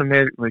just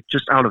automatically,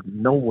 just out of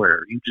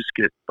nowhere, you just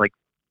get like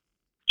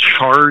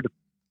charred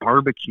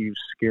barbecue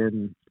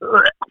skin.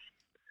 Ugh.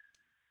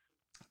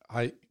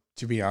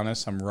 To be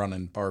honest, I'm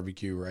running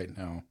barbecue right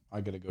now.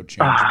 I gotta go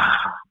change.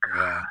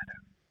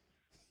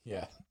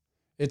 Yeah,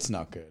 it's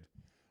not good.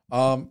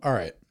 All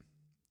right.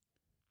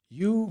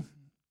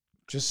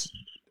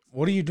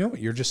 What are you doing?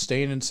 You're just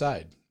staying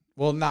inside.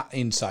 Well, not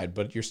inside,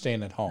 but you're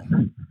staying at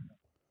home.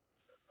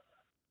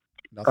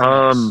 Nothing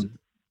else.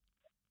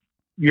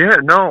 Yeah,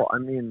 no, I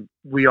mean,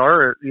 I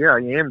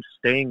am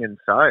staying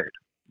inside.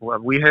 Well,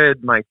 we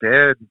had my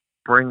dad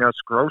bring us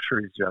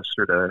groceries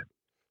yesterday.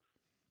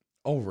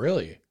 Oh,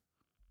 really?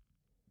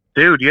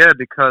 Dude, yeah,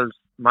 because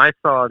my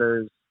thought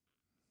is,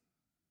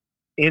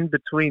 in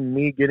between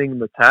me getting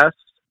the test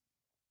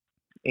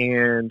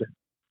and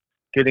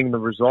getting the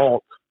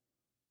result,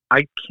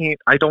 I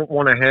don't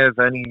want to have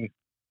any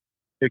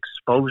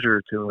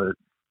exposure to it.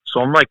 So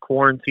I'm like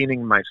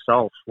quarantining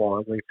myself while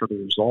I wait for the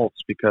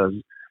results because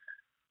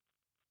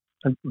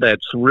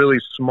that's really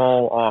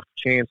small off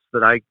chance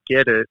that I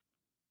get it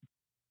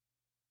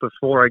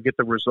before I get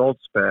the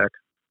results back.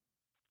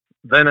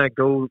 Then I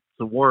go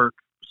to work,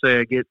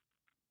 say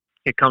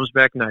it comes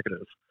back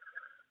negative.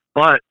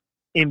 But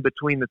in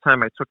between the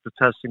time I took the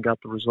test and got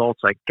the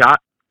results, I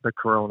got the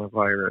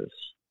coronavirus.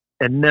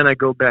 And then I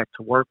go back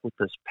to work with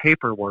this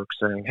paperwork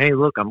saying, hey,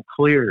 look, I'm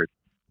cleared.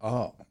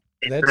 Oh.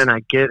 And then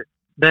I get it.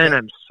 Then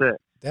I'm sick.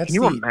 Can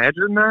you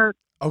imagine that?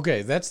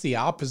 Okay, that's the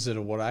opposite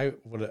of what I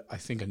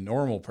think a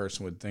normal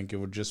person would think. It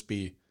would just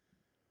be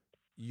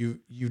you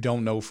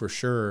don't know for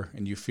sure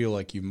and you feel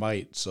like you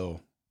might, so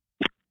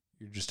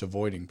you're just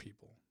avoiding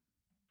people.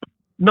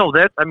 No,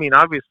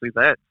 obviously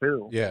that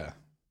too. Yeah.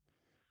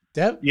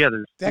 That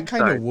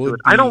kind of would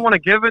be, I don't want to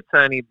give it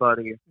to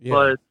anybody,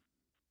 but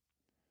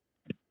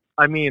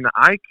I mean,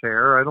 I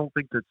care. I don't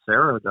think that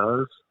Sarah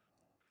does.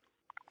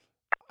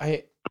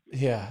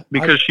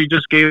 Because she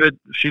just gave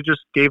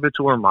it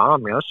to her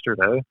mom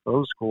yesterday. That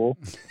was cool.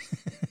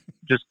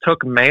 Just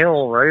took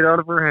mail right out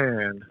of her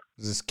hand.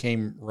 This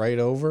came right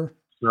over?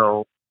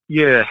 So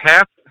yeah,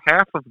 half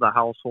of the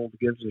household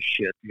gives a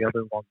shit. The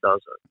other one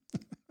doesn't.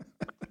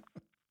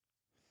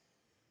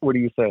 What do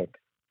you think?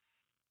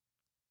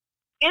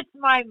 It's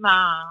my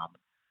mom.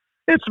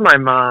 It's my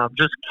mom.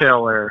 Just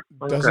kill her.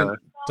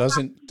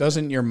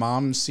 Doesn't your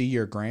mom see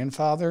your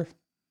grandfather?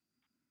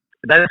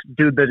 That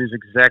is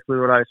exactly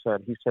what I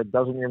said. He said,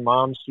 doesn't your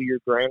mom see your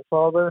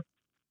grandfather?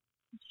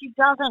 She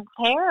doesn't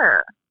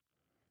care.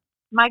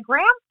 My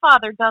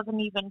grandfather doesn't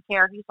even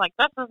care. He's like,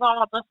 this is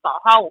all just a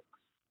hoax.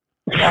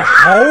 A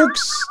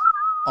hoax?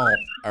 Oh,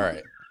 all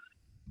right.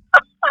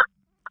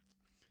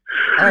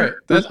 All right.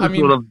 This is what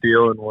I'm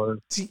dealing with.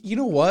 See, you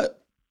know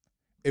what?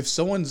 If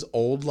someone's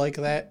old like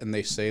that and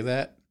they say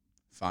that,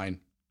 fine.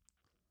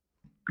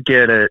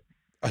 Get it.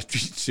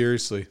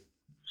 Seriously.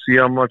 See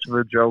how much of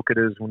a joke it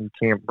is when you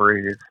can't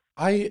breathe.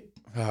 All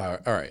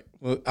right.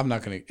 Well, I'm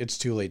not going to, it's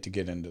too late to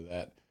get into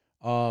that.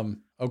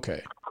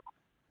 Okay.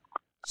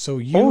 So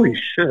you. Holy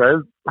shit.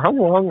 How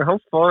long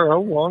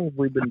have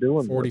we been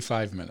doing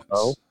 45 minutes.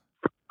 Oh,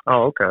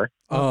 okay.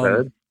 Not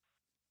bad.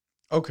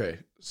 Okay.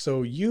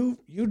 So you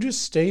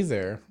just stay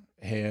there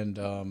and,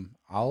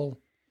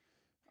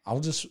 I'll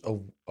just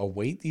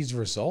await these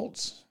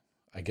results,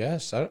 I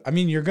guess. I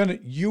mean, you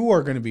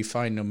are going to be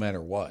fine no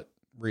matter what,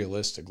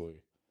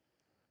 realistically.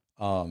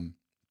 But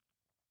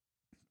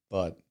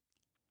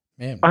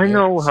man, I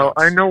know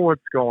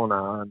what's going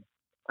on.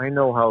 I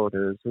know how it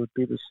is. It would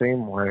be the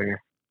same way.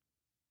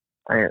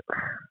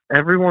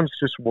 Everyone's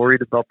just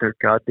worried about their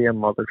goddamn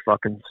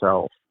motherfucking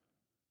self.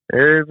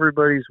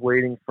 Everybody's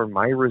waiting for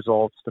my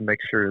results to make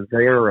sure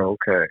they're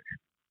okay.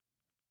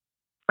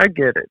 I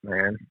get it,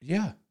 man.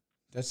 Yeah,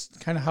 that's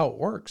kind of how it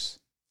works.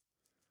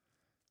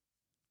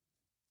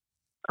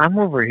 I'm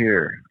over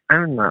here.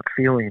 I'm not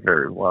feeling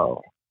very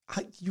well.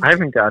 I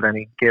haven't got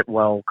any get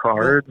well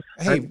cards.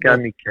 I haven't got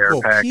any care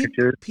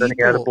packages,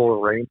 any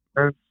edible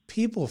arrangements.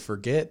 People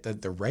forget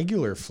that the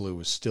regular flu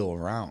is still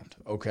around,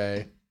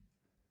 okay?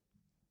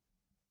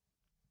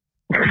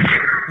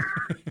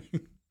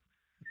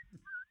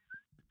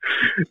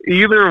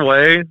 Either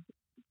way,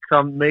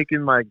 come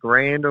making my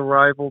grand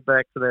arrival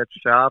back to that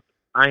shop,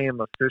 I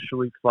am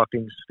officially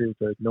fucking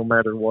stupid no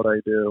matter what I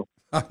do.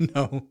 I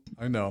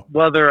know.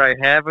 Whether I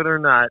have it or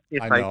not.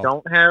 If I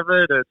don't have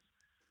it, it's,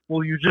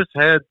 well, you just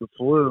had the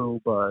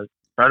flu, but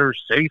better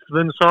safe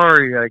than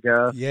sorry, I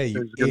guess. Yeah,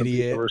 you idiot.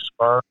 Be the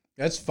response.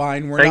 That's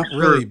fine. We're not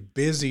really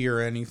busy or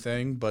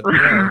anything, but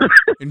yeah,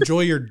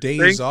 enjoy your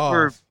days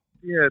off.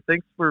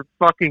 Thanks for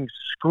fucking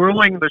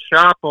screwing the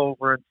shop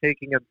over and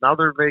taking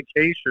another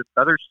vacation.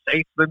 Better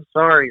safe than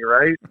sorry,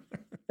 right?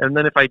 And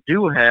then if I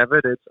do have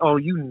it, it's, oh,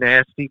 you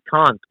nasty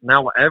cunt.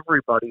 Now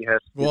everybody has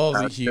to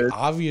Well, he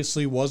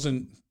obviously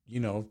wasn't,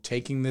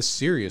 taking this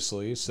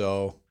seriously,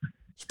 so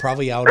he's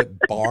probably out at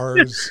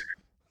bars.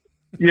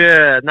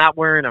 Yeah, not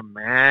wearing a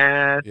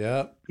mask.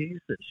 Yeah. Piece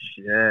of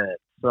shit.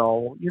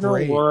 So, you know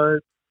what?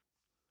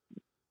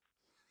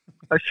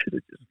 I should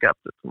have just kept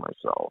it to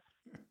myself.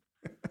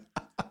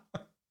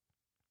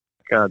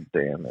 God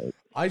damn it.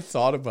 I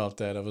thought about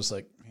that. I was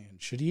like, man,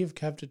 should he have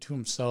kept it to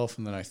himself?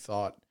 And then I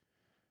thought,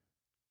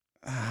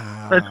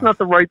 that's not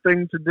the right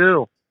thing to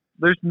do.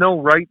 There's no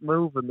right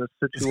move in this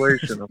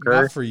situation, okay?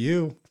 Not for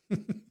you.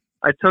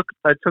 I took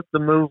the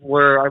move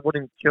where I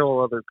wouldn't kill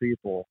other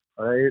people,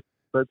 right?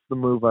 That's the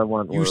move I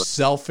went with. You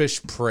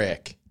selfish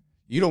prick.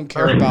 You don't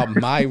care about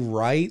my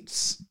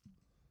rights?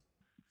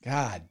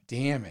 God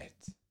damn it.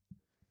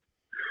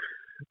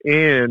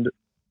 And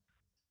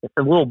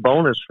a little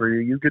bonus for you,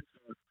 you get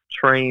to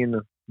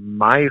train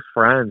my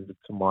friend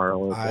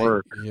tomorrow at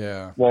work.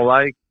 Yeah. While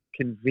I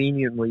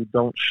conveniently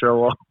don't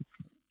show up.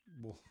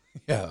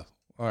 Yeah.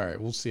 All right.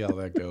 We'll see how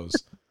that goes.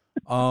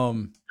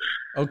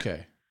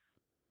 Okay.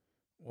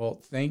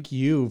 Well, thank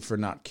you for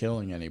not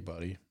killing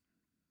anybody.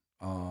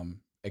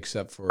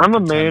 Except for I'm a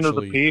man of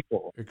the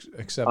people.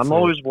 I'm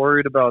always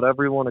worried about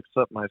everyone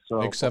except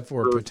myself. Except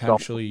for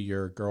potentially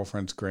your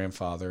girlfriend's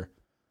grandfather.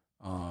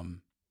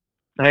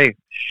 Hey,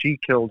 she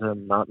killed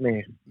him, not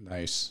me.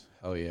 Nice.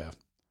 Hell yeah.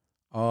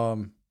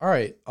 All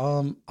right.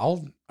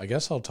 I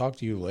guess I'll talk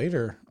to you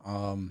later.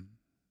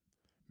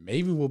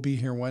 Maybe we'll be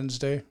here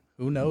Wednesday.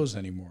 Who knows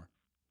anymore?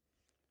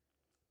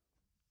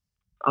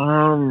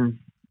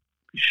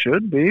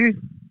 Should be.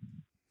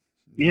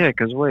 Yeah,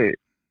 because wait.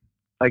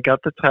 I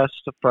got the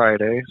test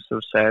Friday, so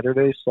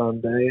Saturday,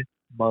 Sunday,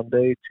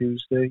 Monday,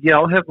 Tuesday. Yeah,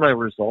 I'll have my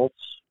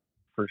results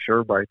for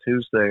sure by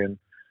Tuesday, and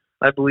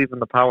I believe in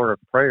the power of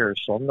prayer,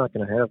 so I'm not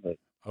going to have it.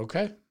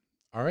 Okay.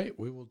 All right.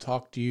 We will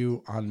talk to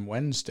you on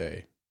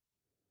Wednesday.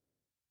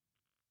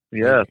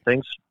 Yeah,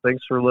 thanks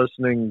for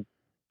listening.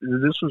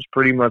 This was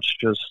pretty much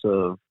just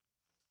a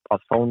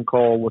phone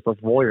call with a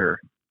voyeur,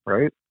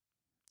 right?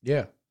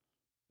 Yeah.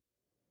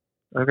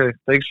 Okay,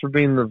 thanks for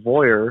being the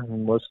voyeur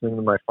and listening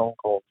to my phone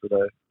call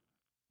today.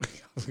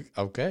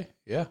 Okay.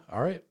 Yeah.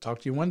 All right. Talk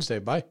to you Wednesday.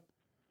 Bye.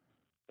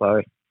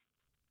 Bye.